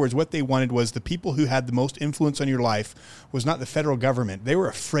consequences. In other words, what they wanted was the people who had the most influence on your life was not the federal government. They were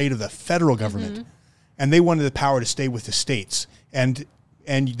afraid of the federal government, and they wanted the power to stay with the states. And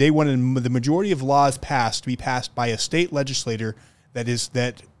they wanted the majority of laws passed to be passed by a state legislator that is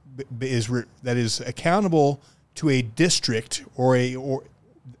accountable to a district or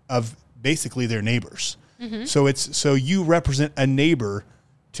of basically their neighbors. So you represent a neighbor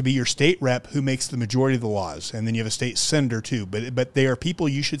to be your state rep who makes the majority of the laws, and then you have a state senator too. But they are people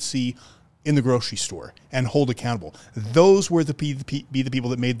you should see in the grocery store and hold accountable. Those were the people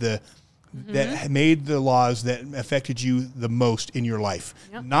that made the laws that affected you the most in your life.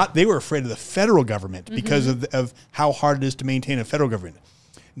 Yep. They were afraid of the federal government because of how hard it is to maintain a federal government.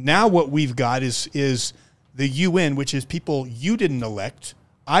 Now what we've got is the UN, which is people you didn't elect.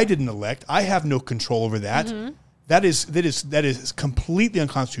 I didn't elect. I have no control over that. That is completely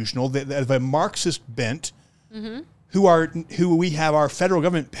unconstitutional. That of a Marxist bent, who we have our federal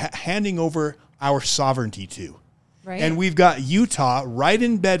government handing over our sovereignty to, right? And we've got Utah right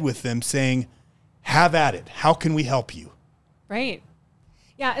in bed with them saying, "Have at it. How can we help you?" Right.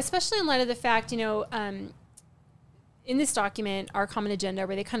 Yeah, especially in light of the fact, in this document, Our Common Agenda,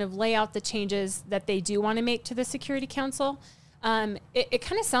 where they kind of lay out the changes that they do want to make to the Security Council. It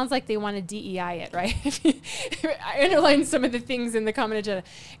kind of sounds like they want to DEI it, right? I underlined some of the things in the Common Agenda.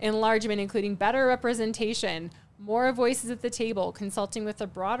 Enlargement, including better representation, more voices at the table, consulting with a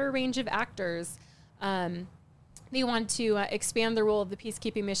broader range of actors. They want to expand the role of the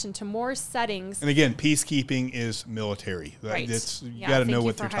peacekeeping mission to more settings. And again, peacekeeping is military. Right. You got to know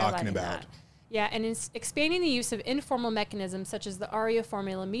what they're talking about. That. Yeah, and it's expanding the use of informal mechanisms such as the ARIA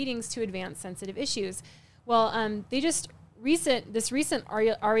formula meetings to advance sensitive issues. Well, this recent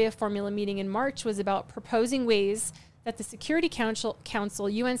ARIA formula meeting in March was about proposing ways that the Security Council,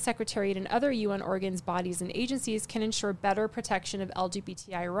 UN Secretariat, and other UN organs, bodies, and agencies can ensure better protection of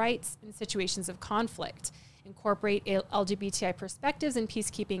LGBTI rights in situations of conflict, incorporate LGBTI perspectives in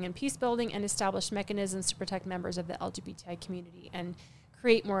peacekeeping and peacebuilding, and establish mechanisms to protect members of the LGBTI community and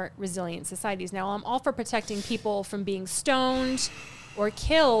create more resilient societies. Now, I'm all for protecting people from being stoned or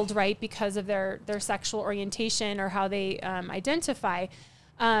killed, right, because of their sexual orientation or how they identify.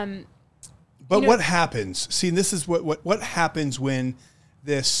 But what happens? See, this is what happens when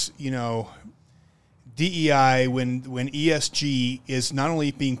this, DEI, when ESG is not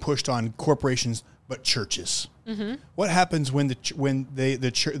only being pushed on corporations but churches. What happens when they come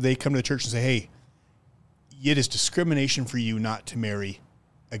to the church and say, "Hey, it is discrimination for you not to marry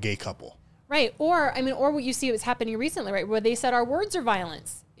a gay couple"? Right. Or what you see was happening recently, right, where they said our words are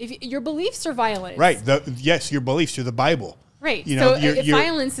violence. If your beliefs are violence. Right. Yes, your beliefs are the Bible. Right. You know, so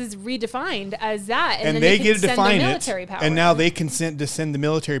violence is redefined as that, and then they get to send define the military power. And now they consent to send the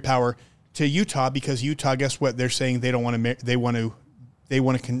military power to Utah because Utah, guess what? They're saying they don't want to. They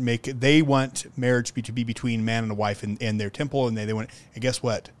want marriage to be between man and a wife in their temple, and they want. And guess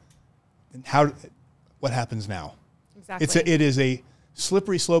what? What happens now? Exactly. It is a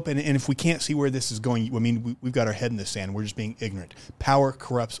slippery slope, and if we can't see where this is going, I mean, we've got our head in the sand. We're just being ignorant. Power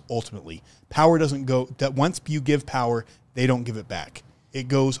corrupts ultimately. Power doesn't go. That once you give power, they don't give it back. It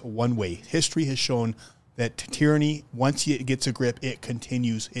goes one way. History has shown that tyranny, once it gets a grip, it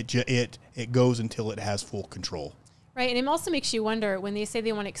continues. It goes until it has full control. Right, and it also makes you wonder, when they say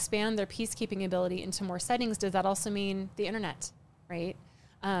they want to expand their peacekeeping ability into more settings, does that also mean the internet, right?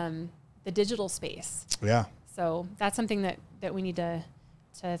 The digital space. Yeah. So that's something that we need to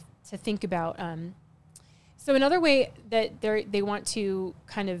think about. So another way that they want to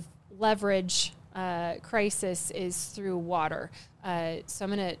kind of leverage crisis is through water. So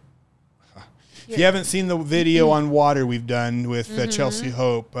I'm going to... If you haven't seen the video on water we've done with Chelsea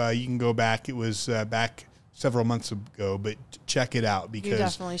Hope, you can go back. It was back several months ago, but check it out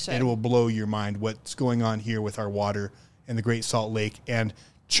because it will blow your mind what's going on here with our water and the Great Salt Lake and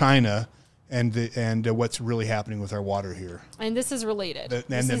China and what's really happening with our water here. And this is related.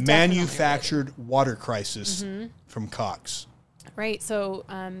 The manufactured water crisis from Cox. Right. So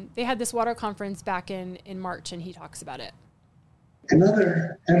they had this water conference back in March, and he talks about it.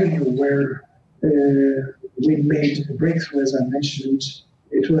 Another avenue where we made a breakthrough, as I mentioned,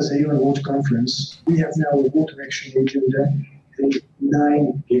 it was a UN Water Conference. We have now a water action agenda and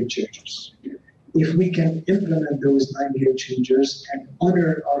 9 game changers. If we can implement those 9 game changers and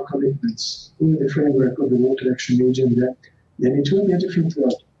honor our commitments in the framework of the water action agenda, then it will be a different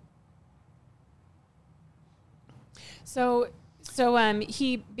world. So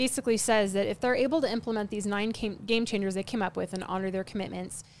he basically says that if they're able to implement these 9 game changers they came up with and honor their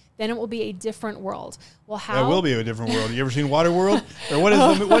commitments, then it will be a different world. Well, how? It will be a different world. You ever seen Waterworld? Or what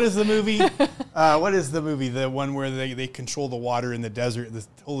is the movie? What is the movie? The one where they control the water in the desert, this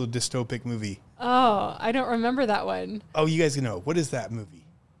whole dystopic movie. Oh, I don't remember that one. Oh, you guys know. What is that movie?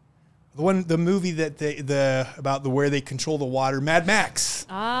 The movie that about where they control the water, Mad Max.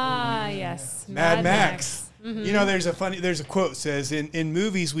 Ah, yes. Mad Max. Mm-hmm. You know, there's a quote says, in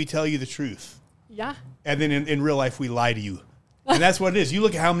movies we tell you the truth. Yeah. And then in real life we lie to you. And that's what it is. You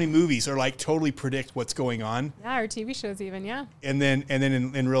look at how many movies are like totally predict what's going on. Yeah, or TV shows even, yeah. And then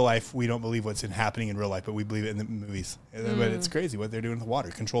in real life, we don't believe what's happening in real life, but we believe it in the movies. But it's crazy what they're doing with the water.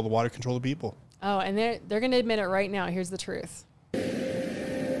 Control the water, control the people. Oh, and they're going to admit it right now. Here's the truth.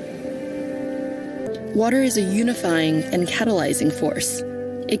 Water is a unifying and catalyzing force.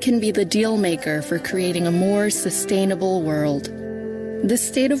 It can be the deal maker for creating a more sustainable world. The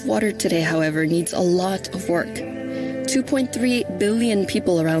state of water today, however, needs a lot of work. 2.3 billion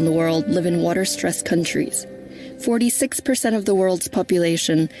people around the world live in water-stressed countries. 46% of the world's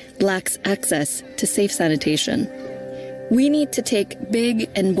population lacks access to safe sanitation. We need to take big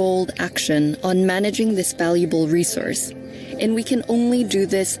and bold action on managing this valuable resource, and we can only do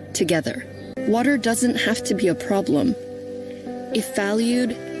this together. Water doesn't have to be a problem. If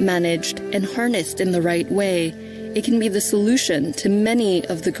valued, managed, and harnessed in the right way, it can be the solution to many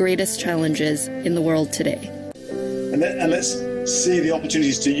of the greatest challenges in the world today. And let's see the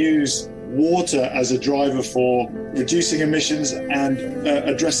opportunities to use water as a driver for reducing emissions and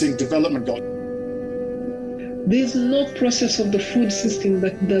addressing development goals. There's no process of the food system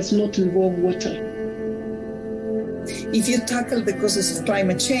that does not involve water. If you tackle the causes of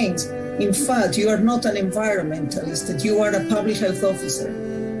climate change, in fact, you are not an environmentalist, you are a public health officer.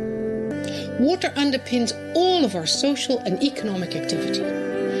 Water underpins all of our social and economic activity.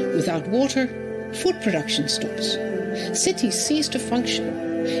 Without water, food production stops. Cities cease to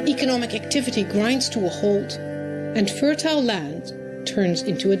function. Economic activity grinds to a halt, and fertile land turns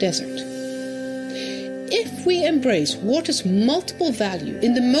into a desert. If we embrace water's multiple value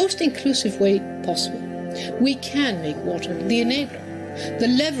in the most inclusive way possible, we can make water the enabler, the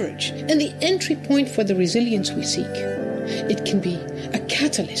leverage, and the entry point for the resilience we seek. It can be a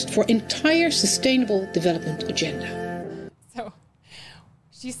catalyst for entire sustainable development agenda. So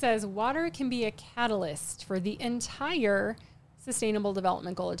she says water can be a catalyst for the entire sustainable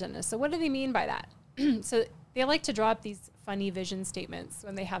development goal agenda. So what do they mean by that? So they like to draw up these funny vision statements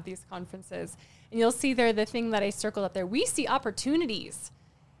when they have these conferences. And you'll see there the thing that I circled up there. We see opportunities.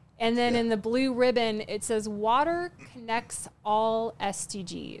 And then in the blue ribbon, it says water connects all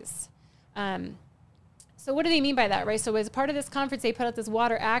SDGs. So what do they mean by that, right? So as part of this conference, they put out this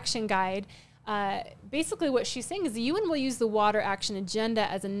water action guide. Basically what she's saying is the UN will use the water action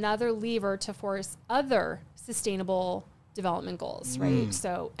agenda as another lever to force other sustainable development goals, right?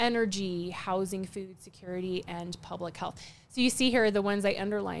 So energy, housing, food security, and public health. So you see here the ones I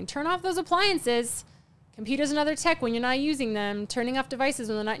underlined. Turn off those appliances. Computers and other tech when you're not using them. Turning off devices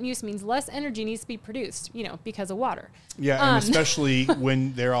when they're not in use means less energy needs to be produced, because of water. Yeah, and especially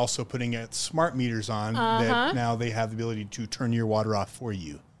when they're also putting smart meters on that now they have the ability to turn your water off for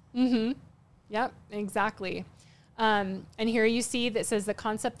you. Mm-hmm. Yep, exactly. And here you see that says the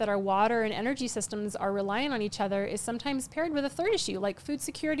concept that our water and energy systems are reliant on each other is sometimes paired with a third issue like food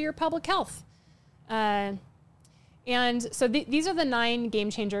security or public health. And so these are the 9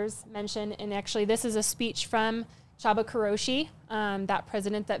 game changers mentioned. And actually, this is a speech from Chaba Kuroshi, that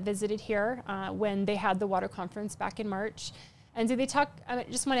president that visited here when they had the water conference back in March. And so they talk, I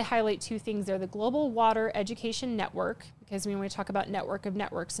just want to highlight 2 things there. The Global Water Education Network, because we want to talk about network of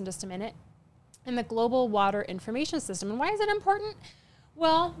networks in just a minute, and the Global Water Information System. And why is that important?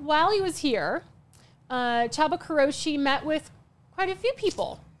 Well, while he was here, Chaba Kuroshi met with quite a few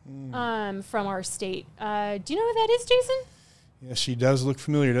people from our state. Do you know who that is, Jason? Yeah, she does look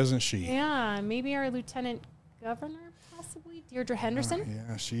familiar, doesn't she? Yeah, maybe our Lieutenant Governor, possibly, Deirdre Henderson.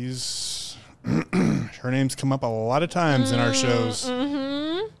 Yeah, she's... her name's come up a lot of times in our shows.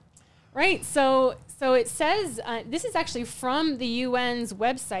 Mm-hmm. Right, so it says, this is actually from the UN's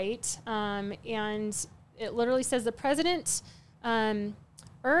website, and it literally says the president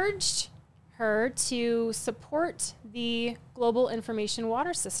urged her to support the global information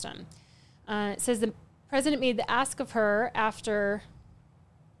water system. It says the president made the ask of her after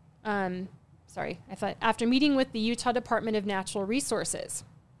meeting with the Utah Department of Natural Resources.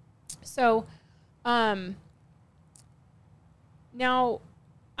 So now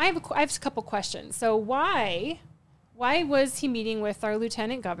I have a couple questions. So why was he meeting with our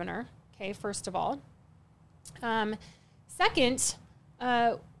lieutenant governor? Okay, first of all. Second,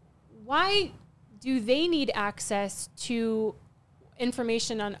 why do they need access to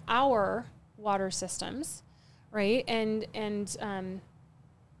information on our water systems, right?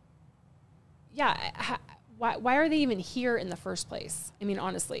 Why are they even here in the first place? I mean,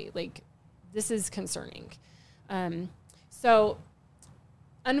 honestly, this is concerning. So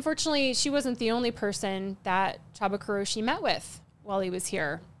unfortunately, she wasn't the only person that Chaba Kuroshi met with while he was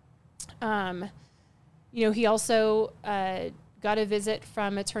here. He also got a visit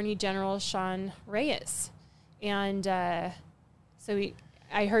from Attorney General Sean Reyes. And I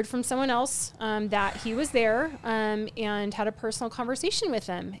heard from someone else that he was there and had a personal conversation with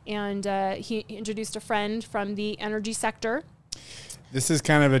him. And he introduced a friend from the energy sector. This is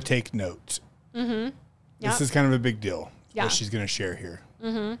kind of a take note. Mm-hmm. This is kind of a big deal, yeah, what she's going to share here.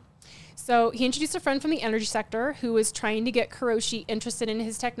 Mm-hmm. So he introduced a friend from the energy sector who was trying to get Kuroshi interested in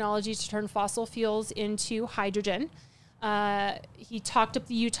his technology to turn fossil fuels into hydrogen. He talked up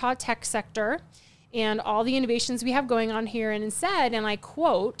the Utah tech sector and all the innovations we have going on here and said, and I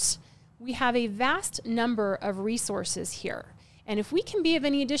quote, "We have a vast number of resources here. And if we can be of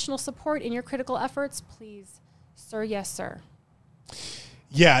any additional support in your critical efforts, please, sir, yes, sir."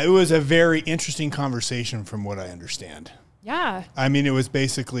 Yeah, it was a very interesting conversation from what I understand. Yeah. I mean, it was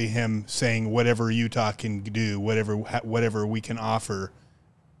basically him saying whatever Utah can do, whatever we can offer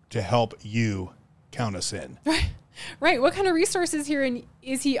to help you, count us in. Right. What kind of resources here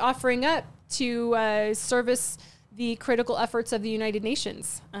is he offering up to service the critical efforts of the United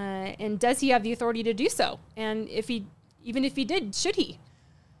Nations? And does he have the authority to do so? And even if he did, should he?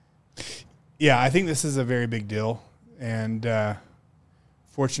 Yeah, I think this is a very big deal. And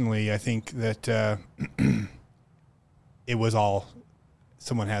fortunately, I think that it was all,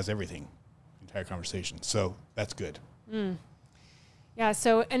 someone has everything, entire conversation. So that's good. Mm. Yeah,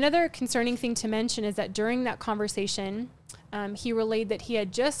 so another concerning thing to mention is that during that conversation, he relayed that he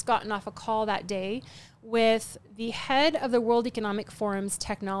had just gotten off a call that day with the head of the World Economic Forum's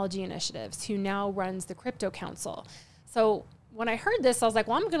technology initiatives, who now runs the Crypto Council. So when I heard this, I was like,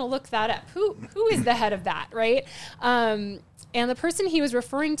 well, I'm going to look that up. Who is the head of that, right? And the person he was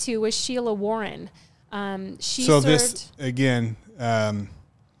referring to was Sheila Warren. This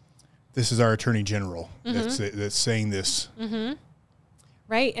is our Attorney General mm-hmm. that's saying this. Mm-hmm.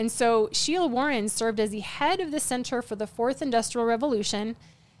 Right. And so Sheila Warren served as the head of the Center for the Fourth Industrial Revolution,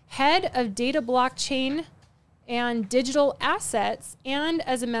 head of data blockchain and digital assets, and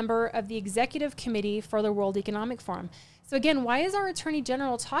as a member of the executive committee for the World Economic Forum. So again, why is our Attorney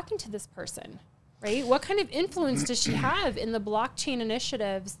General talking to this person, right? What kind of influence does she have in the blockchain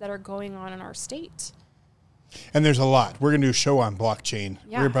initiatives that are going on in our state? And there's a lot. We're going to do a show on blockchain.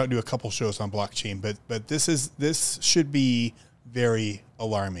 Yeah. We're about to do a couple shows on blockchain, but this should be very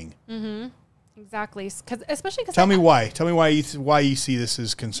alarming. Mm-hmm. Exactly. Tell me why. Tell me why you see this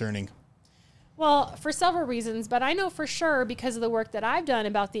as concerning. Well, for several reasons, but I know for sure because of the work that I've done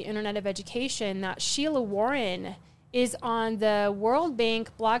about the Internet of Education that Sheila Warren is on the World Bank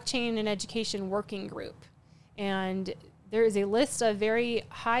Blockchain and Education Working Group. And there is a list of very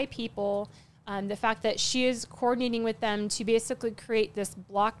high people. The fact that she is coordinating with them to basically create this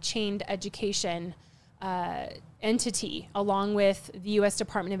blockchain education entity along with the U.S.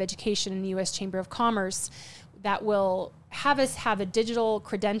 Department of Education and the U.S. Chamber of Commerce that will have us have a digital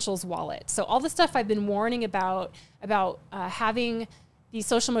credentials wallet. So all the stuff I've been warning about having these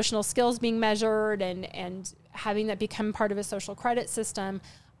social emotional skills being measured and having that become part of a social credit system,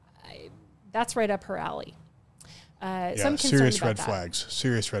 that's right up her alley. So I'm serious about red flags.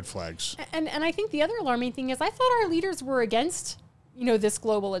 Serious red flags. And I think the other alarming thing is I thought our leaders were against, this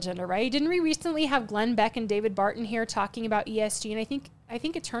global agenda, right? Didn't we recently have Glenn Beck and David Barton here talking about ESG? And I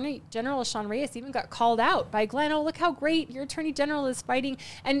think Attorney General Sean Reyes even got called out by Glenn. Oh, look how great your Attorney General is fighting,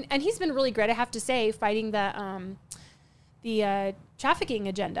 and he's been really great, I have to say, fighting the trafficking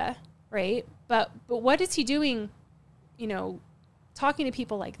agenda, right? But what is he doing? Talking to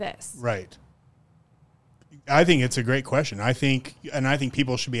people like this, right? I think it's a great question. I think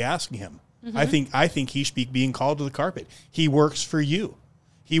people should be asking him. Mm-hmm. I think he should be being called to the carpet. He works for you.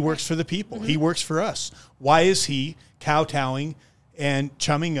 He works for the people. Mm-hmm. He works for us. Why is he kowtowing and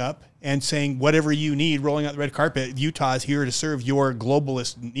chumming up and saying whatever you need, rolling out the red carpet? Utah is here to serve your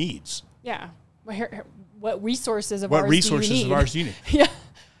globalist needs. Yeah. What resources of ours do you need? Yeah.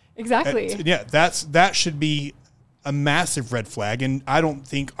 Exactly. That should be a massive red flag, and I don't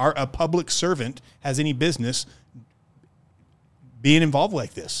think a public servant has any business being involved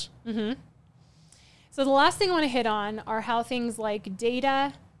like this. Mm-hmm. So the last thing I want to hit on are how things like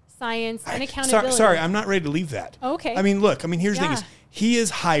data, science, and accountability. Sorry, I'm not ready to leave that. Okay. Here's the thing is, he is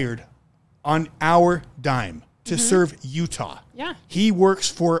hired on our dime to serve Utah. Yeah. He works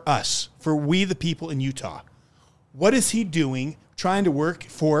for us, for we the people in Utah. What is he doing trying to work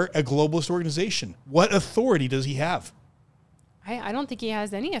for a globalist organization? What authority does he have? I don't think he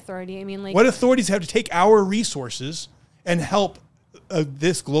has any authority. What authorities have to take our resources and help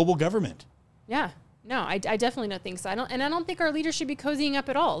this global government? Yeah. No, I definitely don't think so. I don't think our leaders should be cozying up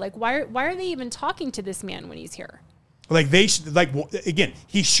at all. Why are they even talking to this man when he's here? Again,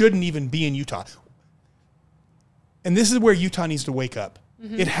 he shouldn't even be in Utah. And this is where Utah needs to wake up.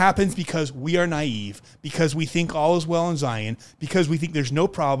 Mm-hmm. It happens because we are naive, because we think all is well in Zion, because we think there's no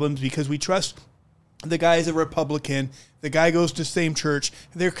problems, because we trust the guy is a Republican, the guy goes to the same church,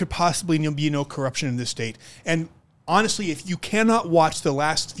 there could possibly be no corruption in this state. And honestly, if you cannot watch the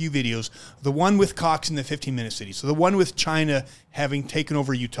last few videos, the one with Cox in the 15-minute city, so the one with China having taken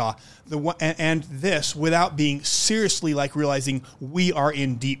over Utah, and this without being seriously realizing we are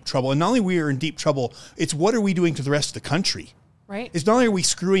in deep trouble. And not only we are in deep trouble, it's what are we doing to the rest of the country? Right. It's not only are we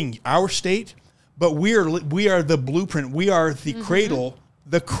screwing our state, but we are the blueprint. We are the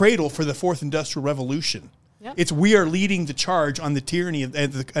cradle for the fourth industrial revolution. Yep. We are leading the charge on the tyranny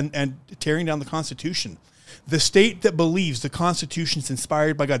and tearing down the Constitution. The state that believes the Constitution is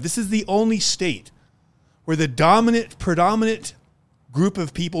inspired by God. This is the only state where the predominant group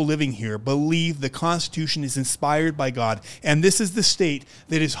of people living here believe the Constitution is inspired by God. And this is the state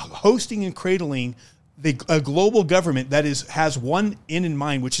that is hosting and cradling a global government that has one end in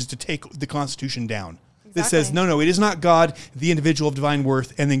mind, which is to take the Constitution down. Exactly. That says, no, it is not God, the individual of divine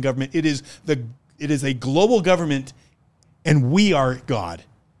worth, and then government. It is a global government, and we are God.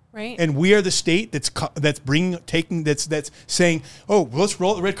 Right. And we are the state that's saying, oh, let's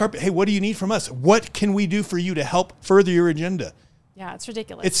roll out the red carpet. Hey, what do you need from us? What can we do for you to help further your agenda? Yeah, it's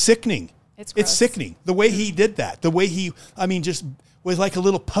ridiculous. It's sickening. It's sickening. The way he did that, the way he, just was like a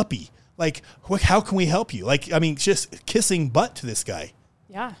little puppy. How can we help you? Just kissing butt to this guy.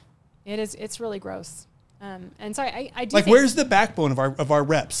 Yeah, it is. It's really gross. And so I do think, where's the backbone of our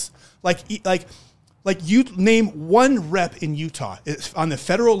reps? You name one rep in Utah on the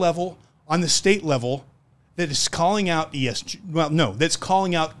federal level, on the state level, that is calling out ESG. Well, no, that's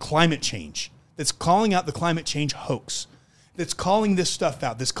calling out climate change. That's calling out the climate change hoax. That's calling this stuff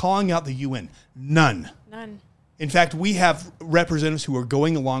out. That's calling out the UN. None. In fact, we have representatives who are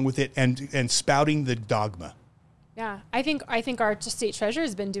going along with it and spouting the dogma. Yeah, I think our state treasurer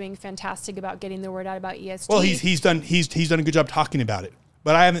has been doing fantastic about getting the word out about ESG. Well, he's done a good job talking about it,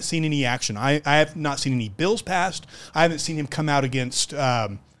 but I haven't seen any action. I have not seen any bills passed. I haven't seen him come out against who's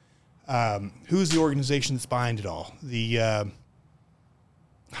the organization that's behind it all.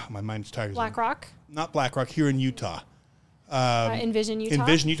 My mind's tired. BlackRock? Not BlackRock. Here in Utah. Envision Utah.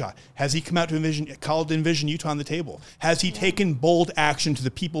 Envision Utah. Has he come out to called Envision Utah on the table? Has he taken bold action to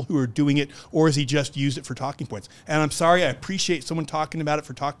the people who are doing it, or has he just used it for talking points? And I'm sorry, I appreciate someone talking about it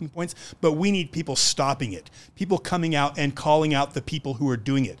for talking points, but we need people stopping it. People coming out and calling out the people who are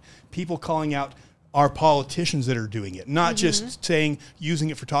doing it. People calling out our politicians that are doing it, not just using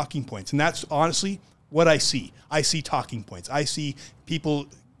it for talking points. And that's honestly what I see. I see talking points. I see people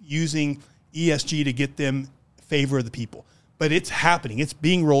using ESG to get them favor of the people. But it's happening. It's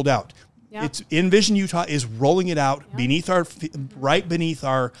being rolled out. Yeah. It's Envision Utah is rolling it out right beneath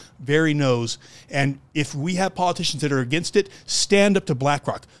our very nose. And if we have politicians that are against it, stand up to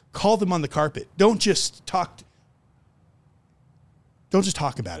BlackRock. Call them on the carpet. Don't just talk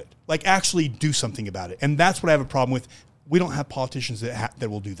about it. Like, actually do something about it. And that's what I have a problem with. We don't have politicians that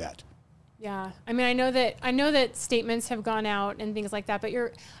will do that. Yeah. I mean, I know that statements have gone out and things like that, but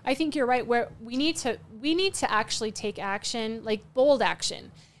I think you're right, where we need to actually take action, like bold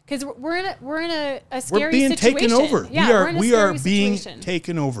action. Because we're in a scary situation. Taken over. Yeah, we are being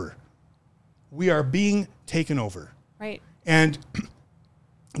taken over. We are being taken over. Right. And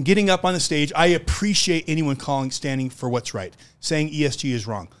getting up on the stage, I appreciate anyone standing for what's right, saying ESG is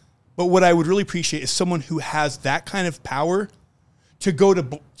wrong. But what I would really appreciate is someone who has that kind of power to go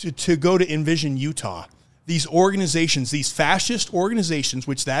to Envision Utah. These organizations, these fascist organizations,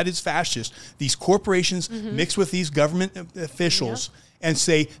 which that is fascist, these corporations mixed with these government officials, and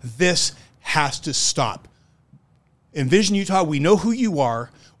say, this has to stop. Envision Utah, we know who you are.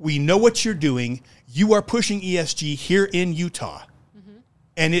 We know what you're doing. You are pushing ESG here in Utah.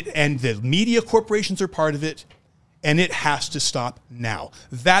 And the media corporations are part of it, and it has to stop now.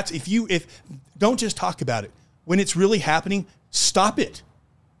 That's if don't just talk about it. When it's really happening, stop it.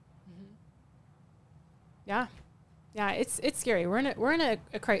 Yeah. Yeah, it's scary. We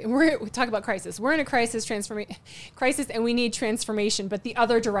talk about crisis. We're in a crisis, and we need transformation, but the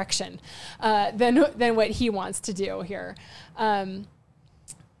other direction than what he wants to do here.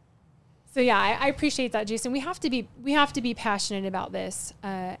 So yeah, I appreciate that, Jason. We have to be passionate about this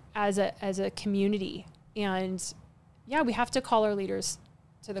as a community, and yeah, we have to call our leaders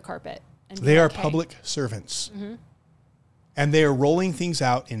to the carpet. And they are public servants. And they are rolling things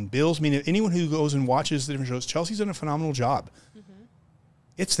out in bills. I mean, anyone who goes and watches the different shows, Chelsea's done a phenomenal job.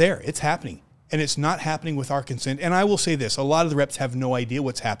 It's there. It's happening. And it's not happening with our consent. And I will say this. A lot of the reps have no idea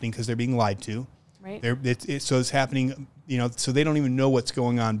what's happening because they're being lied to. Right. So it's happening, so they don't even know what's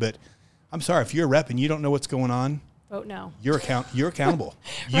going on. But I'm sorry, if you're a rep and you don't know what's going on, vote no. You're accountable.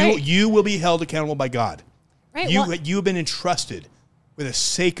 Right. You will be held accountable by God. Right. You have been entrusted with a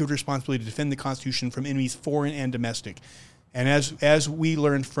sacred responsibility to defend the Constitution from enemies foreign and domestic. And as we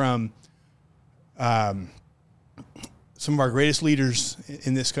learned from some of our greatest leaders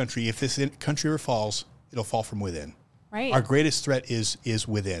in this country, if this country ever falls, it'll fall from within. Right. Our greatest threat is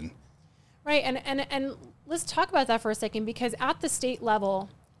within. Right. And let's talk about that for a second, because at the state level,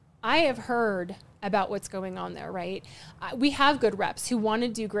 I have heard about what's going on there, right? We have good reps who want to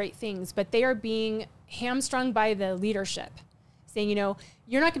do great things, but they are being hamstrung by the leadership, saying,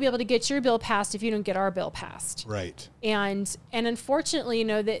 you're not going to be able to get your bill passed if you don't get our bill passed. Right. And unfortunately,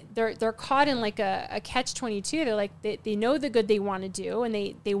 that they're caught in like a catch-22. They're like, they know the good they want to do, and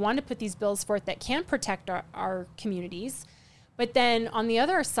they want to put these bills forth that can protect our communities. But then on the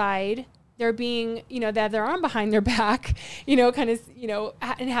other side, they're being, they have their arm behind their back,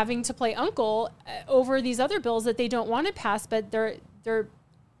 and having to play uncle over these other bills that they don't want to pass, but they're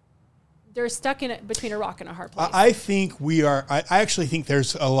stuck between a rock and a hard place. I think I actually think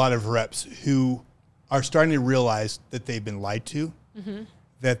there's a lot of reps who are starting to realize that they've been lied to,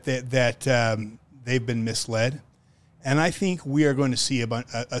 that they've been misled. And I think we are going to see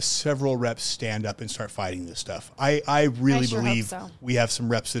several reps stand up and start fighting this stuff. I really believe we have some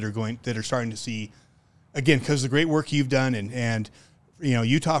reps that are starting to see, again, because of the great work you've done and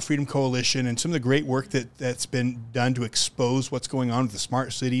Utah Freedom Coalition and some of the great work that's been done to expose what's going on with the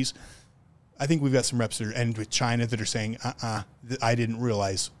smart cities. I think we've got some reps and with China that are saying, I didn't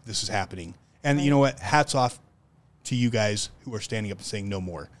realize this is happening. And you know what? Hats off to you guys who are standing up and saying no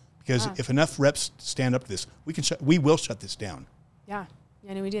more. Because if enough reps stand up to this, we will shut this down. Yeah.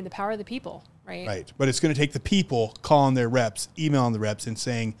 And we did the power of the people, right? Right. But it's going to take the people calling their reps, emailing the reps and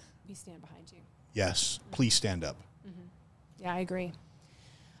saying, we stand behind you. Yes, please stand up. Yeah, I agree.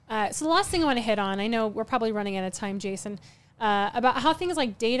 So the last thing I want to hit on, I know we're probably running out of time, Jason, about how things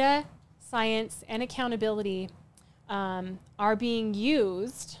like data, science, and accountability are being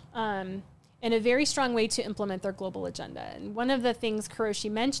used in a very strong way to implement their global agenda. And one of the things Kuroshi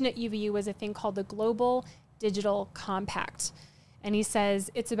mentioned at UVU was a thing called the Global Digital Compact. And he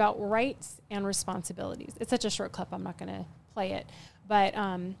says it's about rights and responsibilities. It's such a short clip, I'm not going to play it. But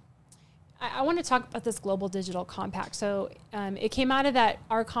I want to talk about this Global Digital Compact. So it came out of that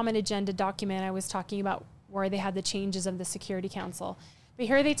Our Common Agenda document I was talking about, where they had the changes of the Security Council. But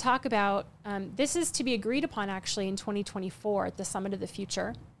here they talk about, this is to be agreed upon actually in 2024 at the Summit of the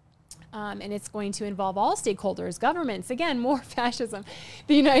Future. And it's going to involve all stakeholders, governments, again, more fascism,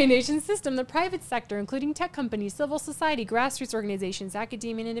 the United Nations system, the private sector, including tech companies, civil society, grassroots organizations,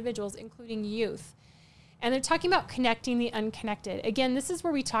 academia, and individuals, including youth. And they're talking about connecting the unconnected. Again, this is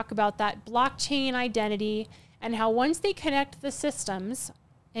where we talk about that blockchain identity and how once they connect the systems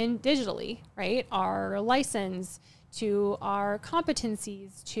and digitally, right, our license to our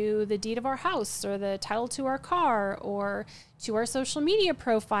competencies, to the deed of our house or the title to our car or to our social media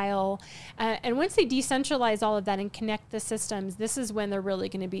profile. And once they decentralize all of that and connect the systems, this is when they're really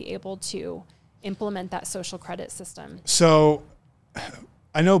going to be able to implement that social credit system. So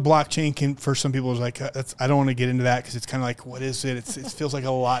I know blockchain can, for some people, is like, I don't want to get into that because it's kind of like, what is it? It feels like a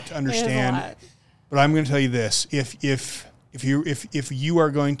lot to understand. It is a lot. But I'm going to tell you this: if you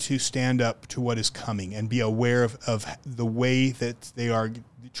are going to stand up to what is coming and be aware of the way that they are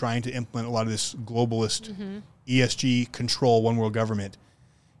trying to implement a lot of this globalist ESG control, one world government,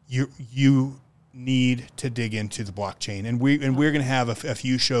 you need to dig into the blockchain, and we're going to have a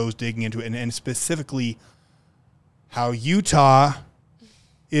few shows digging into it, and specifically how Utah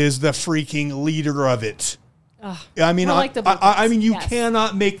is the freaking leader of it. I mean, you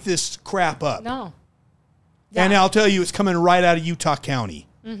cannot make this crap up. No. Yeah. And I'll tell you, it's coming right out of Utah County.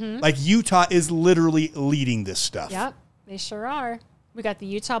 Like, Utah is literally leading this stuff. Yep, they sure are. We got the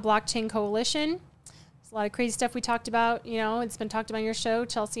Utah Blockchain Coalition. There's a lot of crazy stuff we talked about. You know, it's been talked about on your show,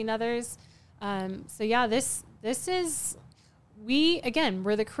 Chelsea and others. So yeah, this is, we're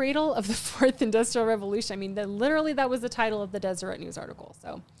the cradle of the fourth industrial revolution. I mean, literally that was the title of the Deseret News article.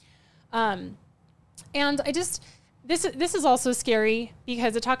 So, and I just, this is also scary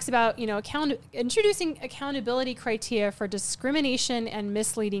because it talks about, introducing accountability criteria for discrimination and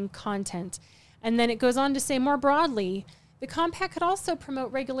misleading content. And then it goes on to say more broadly, the compact could also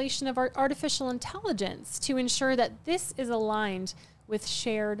promote regulation of artificial intelligence to ensure that this is aligned with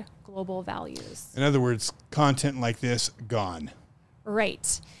shared global values. In other words, content like this, gone.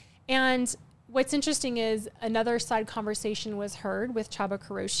 Right. And what's interesting is another side conversation was heard with Chaba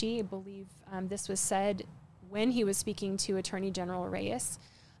Kuroshi. I believe this was said when he was speaking to Attorney General Reyes.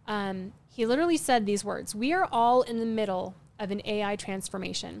 He literally said these words: "We are all in the middle of an AI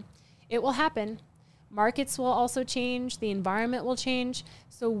transformation. It will happen. Markets will also change. The environment will change.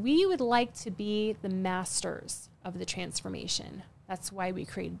 So we would like to be the masters of the transformation. That's why we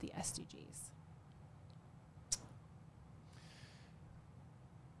created the SDGs."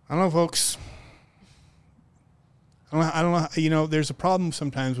 I don't know, folks. I don't know. You know, there's a problem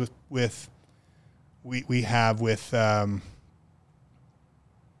sometimes with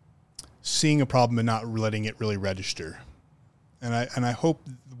seeing a problem and not letting it really register. And I hope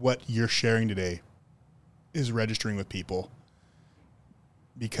what you're sharing today is registering with people,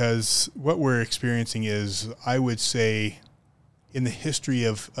 because what we're experiencing is, I would say, in the history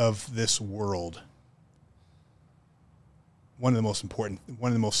of this world, one of the most important, one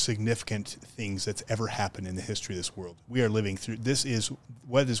of the most significant things that's ever happened in the history of this world. We are living through, this is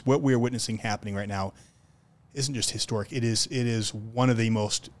what we are witnessing happening right now isn't just historic. It is one of the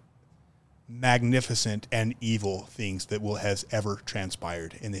most magnificent and evil things that has ever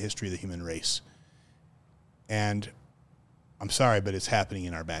transpired in the history of the human race. And I'm sorry, but it's happening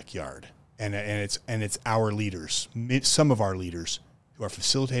in our backyard. And it's our leaders, some of our leaders, who are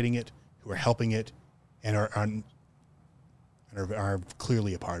facilitating it, who are helping it, and are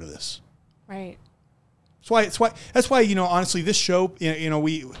clearly a part of this. Right. That's why honestly, this show,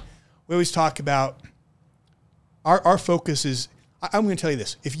 we always talk about our focus is. I'm going to tell you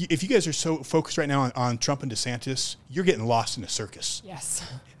this: if you guys are so focused right now on Trump and DeSantis, you're getting lost in a circus. Yes.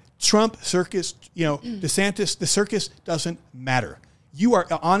 Trump, circus, DeSantis, the circus doesn't matter. You are,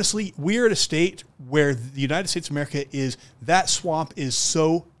 honestly, we're at a state where the United States of America that swamp is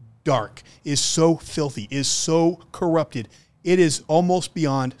so dark, is so filthy, is so corrupted. It is almost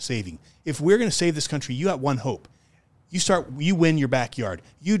beyond saving. If we're going to save this country, you have one hope. You win your backyard.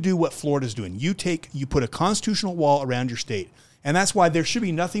 You do what Florida's doing. You put a constitutional wall around your state. And that's why there should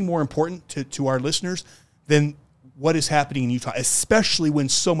be nothing more important to our listeners than what is happening in Utah, especially when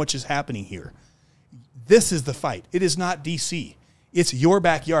so much is happening here. This is the fight. It is not DC. It's your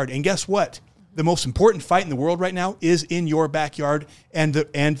backyard. And guess what? The most important fight in the world right now is in your backyard, and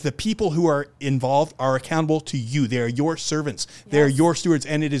the people who are involved are accountable to you. They are your servants. Yes. They are your stewards,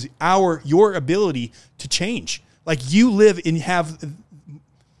 and it is your ability to change. Like, you live and have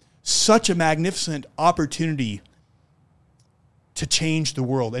such a magnificent opportunity to change the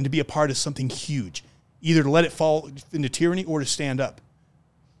world and to be a part of something huge, either to let it fall into tyranny or to stand up.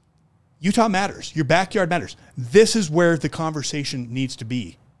 Utah matters. Your backyard matters. This is where the conversation needs to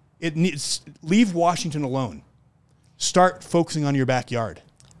be. Leave Washington alone. Start focusing on your backyard.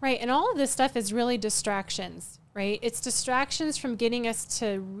 Right. And all of this stuff is really distractions, right? It's distractions from getting us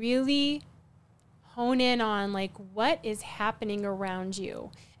to really hone in on like what is happening around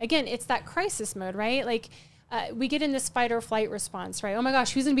you. Again, it's that crisis mode, right? Like we get in this fight or flight response, right? Oh my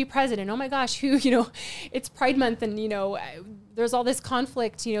gosh, who's going to be president? Oh my gosh, who, it's Pride Month and, there's all this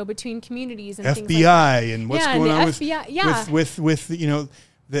conflict, between communities and FBI things like that. And what's going on FBI, with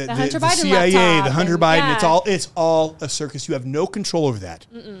the Hunter Biden CIA, laptop the Hunter and, Biden, it's all a circus. You have no control over that.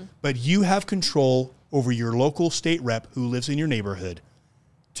 But you have control over your local state rep who lives in your neighborhood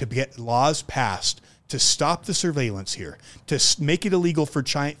to get laws passed to stop the surveillance here, to make it illegal for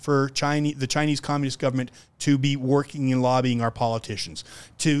the Chinese Communist government to be working and lobbying our politicians,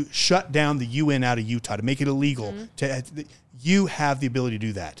 to shut down the UN out of Utah, to make it illegal. You have the ability to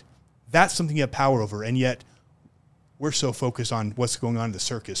do that. That's something you have power over, and yet we're so focused on what's going on in the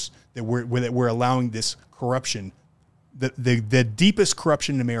circus that we're allowing this corruption, the deepest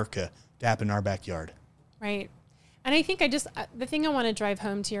corruption in America, to happen in our backyard. Right. And I think the thing I want to drive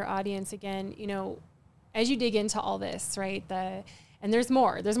home to your audience again, as you dig into all this, right? And there's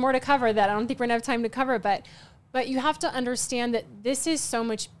more to cover that I don't think we're gonna have time to cover, but you have to understand that this is so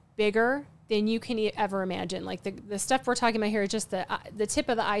much bigger than you can ever imagine. Like the stuff we're talking about here is just the tip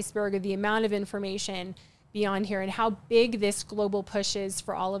of the iceberg of the amount of information beyond here and how big this global push is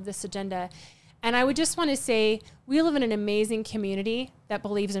for all of this agenda. And I would just want to say we live in an amazing community that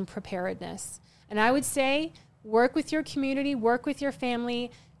believes in preparedness. And I would say work with your community, work with your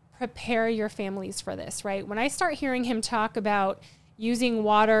family, prepare your families for this, right? When I start hearing him talk about using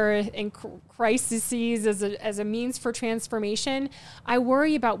water in crises as a means for transformation, I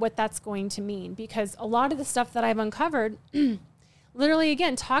worry about what that's going to mean, because a lot of the stuff that I've uncovered literally,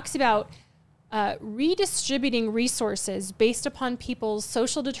 again, talks about redistributing resources based upon people's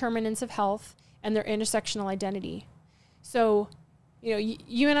social determinants of health and their intersectional identity. So,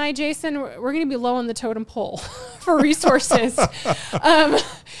 you and I, Jason, we're going to be low on the totem pole for resources.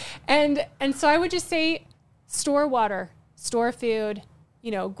 And so I would just say store water, store food,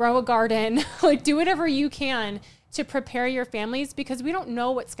 grow a garden, like do whatever you can to prepare your families, because we don't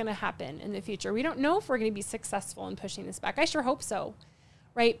know what's going to happen in the future. We don't know if we're going to be successful in pushing this back. I sure hope so.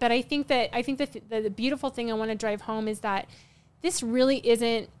 Right. But I think that the beautiful thing I want to drive home is that this really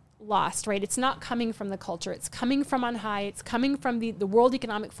isn't lost, right? It's not coming from the culture. It's coming from on high. It's coming from the World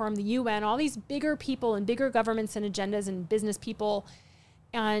Economic Forum, the UN, all these bigger people and bigger governments and agendas and business people.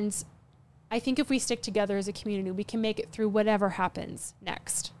 And I think if we stick together as a community, we can make it through whatever happens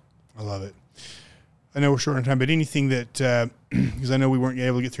next. I love it. I know we're short on time, but anything that, because I know we weren't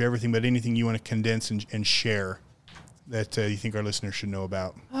able to get through everything, but anything you want to condense and share that you think our listeners should know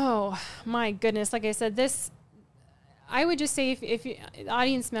about? Oh, my goodness. Like I said, I would just say if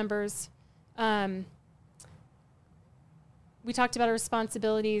audience members, we talked about our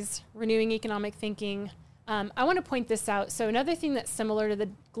responsibilities, renewing economic thinking. I want to point this out. So another thing that's similar to the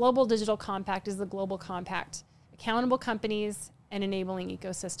Global Digital Compact is the Global Compact, accountable companies and enabling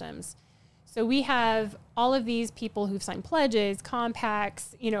ecosystems. So we have all of these people who've signed pledges,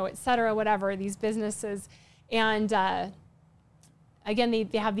 compacts, et cetera, whatever, these businesses. And again, they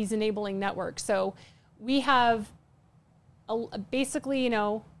have these enabling networks. So we have basically,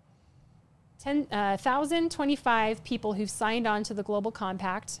 1,025 people who've signed on to the Global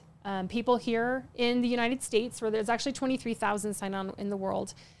Compact. People here in the United States, where there's actually 23,000 signed on in the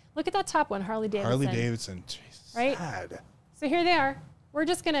world. Look at that top one, Harley Davidson. Harley Davidson. Jeez, right? Sad. So here they are. We're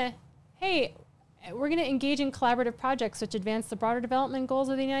just going to, we're going to engage in collaborative projects which advance the broader development goals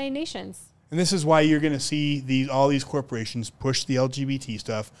of the United Nations. And this is why you're going to see all these corporations push the LGBT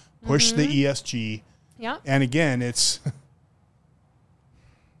stuff, push the ESG. Yeah. And again, this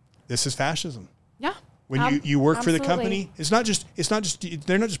is fascism. Yeah. When you work absolutely. for the company, it's not just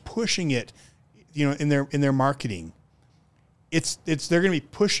they're not just pushing it, in their marketing. They're going to be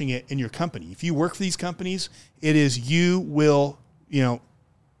pushing it in your company. If you work for these companies, it is you will,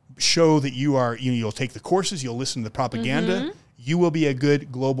 show that you are, you'll take the courses, you'll listen to the propaganda. You will be a good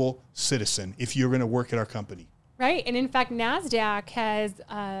global citizen if you're going to work at our company. Right. And in fact, NASDAQ has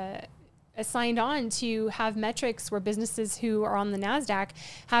signed on to have metrics where businesses who are on the NASDAQ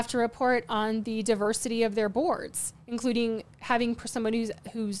have to report on the diversity of their boards, including having someone who's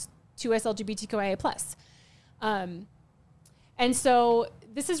 2S LGBTQIA+. And so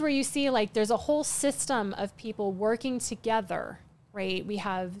this is where you see there's a whole system of people working together, right? We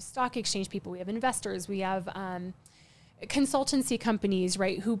have stock exchange people, we have investors, we have consultancy companies,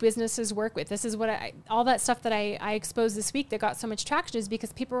 right, who businesses work with. This is what all that stuff that I exposed this week that got so much traction is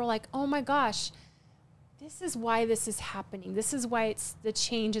because people were like, oh my gosh, this is why this is happening. This is why the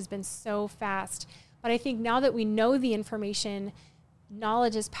change has been so fast. But I think now that we know the information,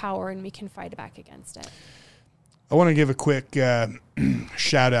 knowledge is power, and we can fight back against it. I want to give a quick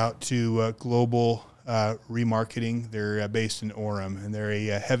shout out to Global Remarketing. They're based in Orem, and they're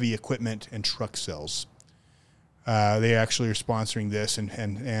a heavy equipment and truck sales. They actually are sponsoring this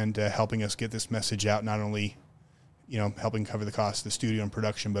and helping us get this message out, not only, helping cover the cost of the studio and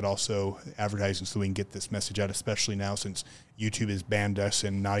production, but also advertising so we can get this message out, especially now since YouTube has banned us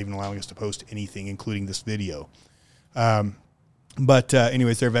and not even allowing us to post anything, including this video. But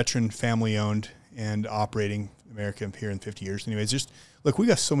anyways, they're veteran, family-owned, and operating America here in 50 years. Anyways, just look, we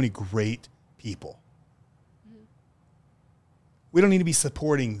got so many great people. We don't need to be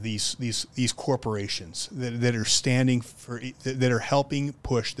supporting these corporations that are standing for, that are helping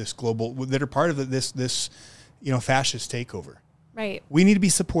push this global, that are part of this fascist takeover. Right. We need to be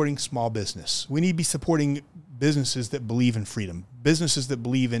supporting small business. We need to be supporting businesses that believe in freedom, businesses that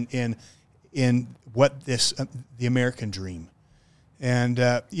believe in what the American dream. And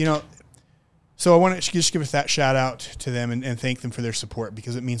so I want to just give that shout out to them and thank them for their support,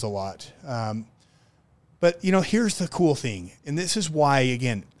 because it means a lot. But, here's the cool thing, and this is why,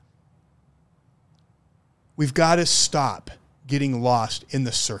 again, we've got to stop getting lost in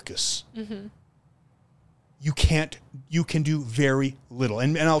the circus. Mm-hmm. You can do very little.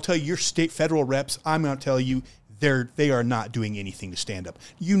 And I'll tell you, your state, federal reps, I'm going to tell you, they are not doing anything to stand up.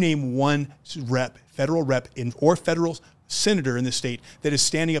 You name one federal rep or federal senator in the state that is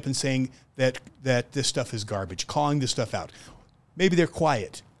standing up and saying that this stuff is garbage, calling this stuff out. Maybe they're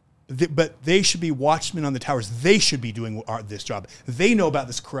quiet. But they should be watchmen on the towers. They should be doing this job. They know about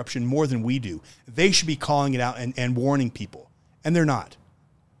this corruption more than we do. They should be calling it out and warning people. And they're not.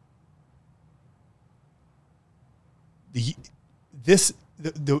 The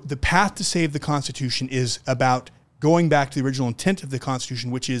path to save the Constitution is about going back to the original intent of the Constitution,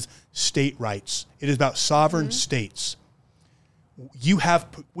 which is state rights. It is about sovereign states. We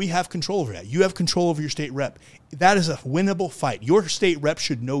have control over that. You have control over your state rep. That is a winnable fight. Your state rep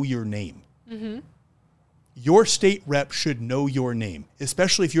should know your name. Mm-hmm. Your state rep should know your name,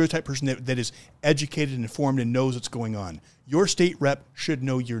 especially if you're the type of person that is educated and informed and knows what's going on. Your state rep should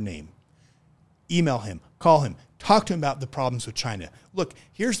know your name. Email him, call him, talk to him about the problems with China. Look,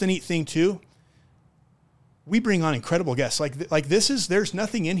 here's the neat thing too. We bring on incredible guests. Like there's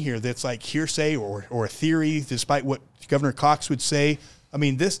nothing in here that's like hearsay or a theory, despite what Governor Cox would say. I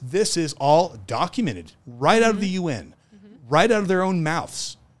mean, this is all documented right out of the UN, right out of their own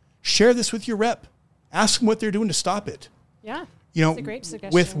mouths. Share this with your rep. Ask them what they're doing to stop it. Yeah, that's a great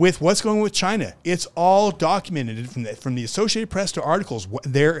suggestion. With what's going on with China, it's all documented from the Associated Press to articles.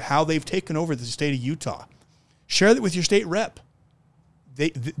 How they've taken over the state of Utah. Share that with your state rep.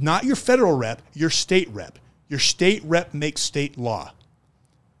 Not your federal rep, your state rep. Your state rep makes state law.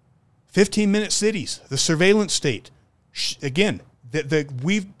 15-minute cities, the surveillance state. Again,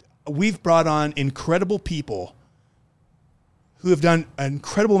 we've brought on incredible people who have done an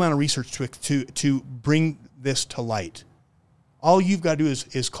incredible amount of research to bring this to light. All you've got to do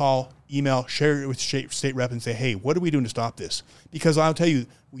is call, email, share it with state rep and say, hey, what are we doing to stop this? Because I'll tell you,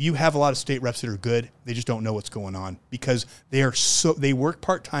 you have a lot of state reps that are good. They just don't know what's going on because they work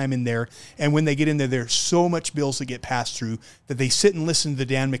part-time in there. And when they get in there, there's so much bills that get passed through that they sit and listen to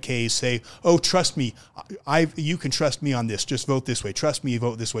Dan McKay say, oh, trust me. You can trust me on this. Just vote this way. Trust me,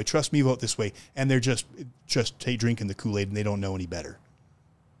 vote this way. Trust me, vote this way. And they're just drinking the Kool-Aid and they don't know any better.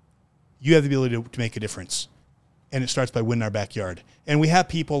 You have the ability to make a difference. And it starts by winning our backyard. And we have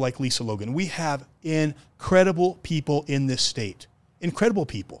people like Lisa Logan. We have incredible people in this state. Incredible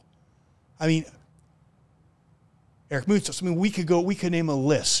people. I mean, Eric Mutzos, we could name a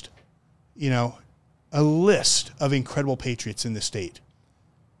list, a list of incredible patriots in the state.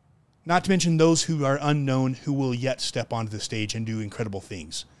 Not to mention those who are unknown who will yet step onto the stage and do incredible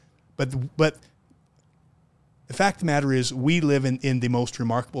things. But the fact of the matter is we live in the most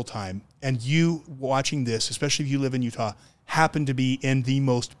remarkable time, and you watching this, especially if you live in Utah, happen to be in the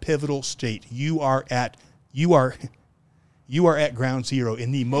most pivotal state. You are at ground zero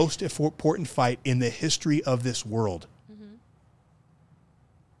in the most important fight in the history of this world. Mm-hmm.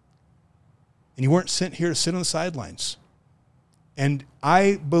 And you weren't sent here to sit on the sidelines. And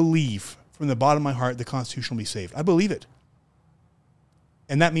I believe from the bottom of my heart the Constitution will be saved. I believe it.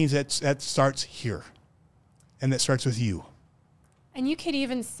 And that means that starts here. And that starts with you. And you could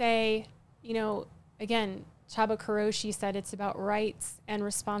even say, again, Chaba Kuroshi said it's about rights and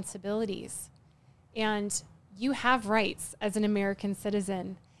responsibilities. And you have rights as an American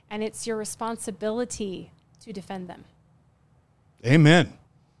citizen, and it's your responsibility to defend them. Amen.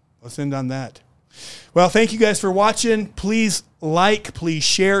 Let's end on that. Well, thank you guys for watching. Please like, please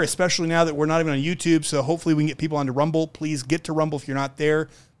share, especially now that we're not even on YouTube. So hopefully we can get people onto Rumble. Please get to Rumble if you're not there.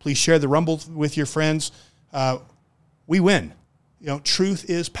 Please share the Rumble with your friends. We win. You know, truth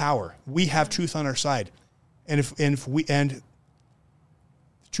is power. We have truth on our side. And the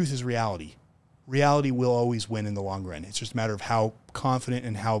truth is reality. Reality will always win in the long run. It's just a matter of how confident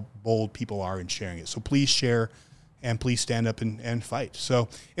and how bold people are in sharing it. So please share and please stand up and fight. So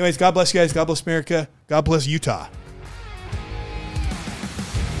anyways, God bless you guys. God bless America. God bless Utah.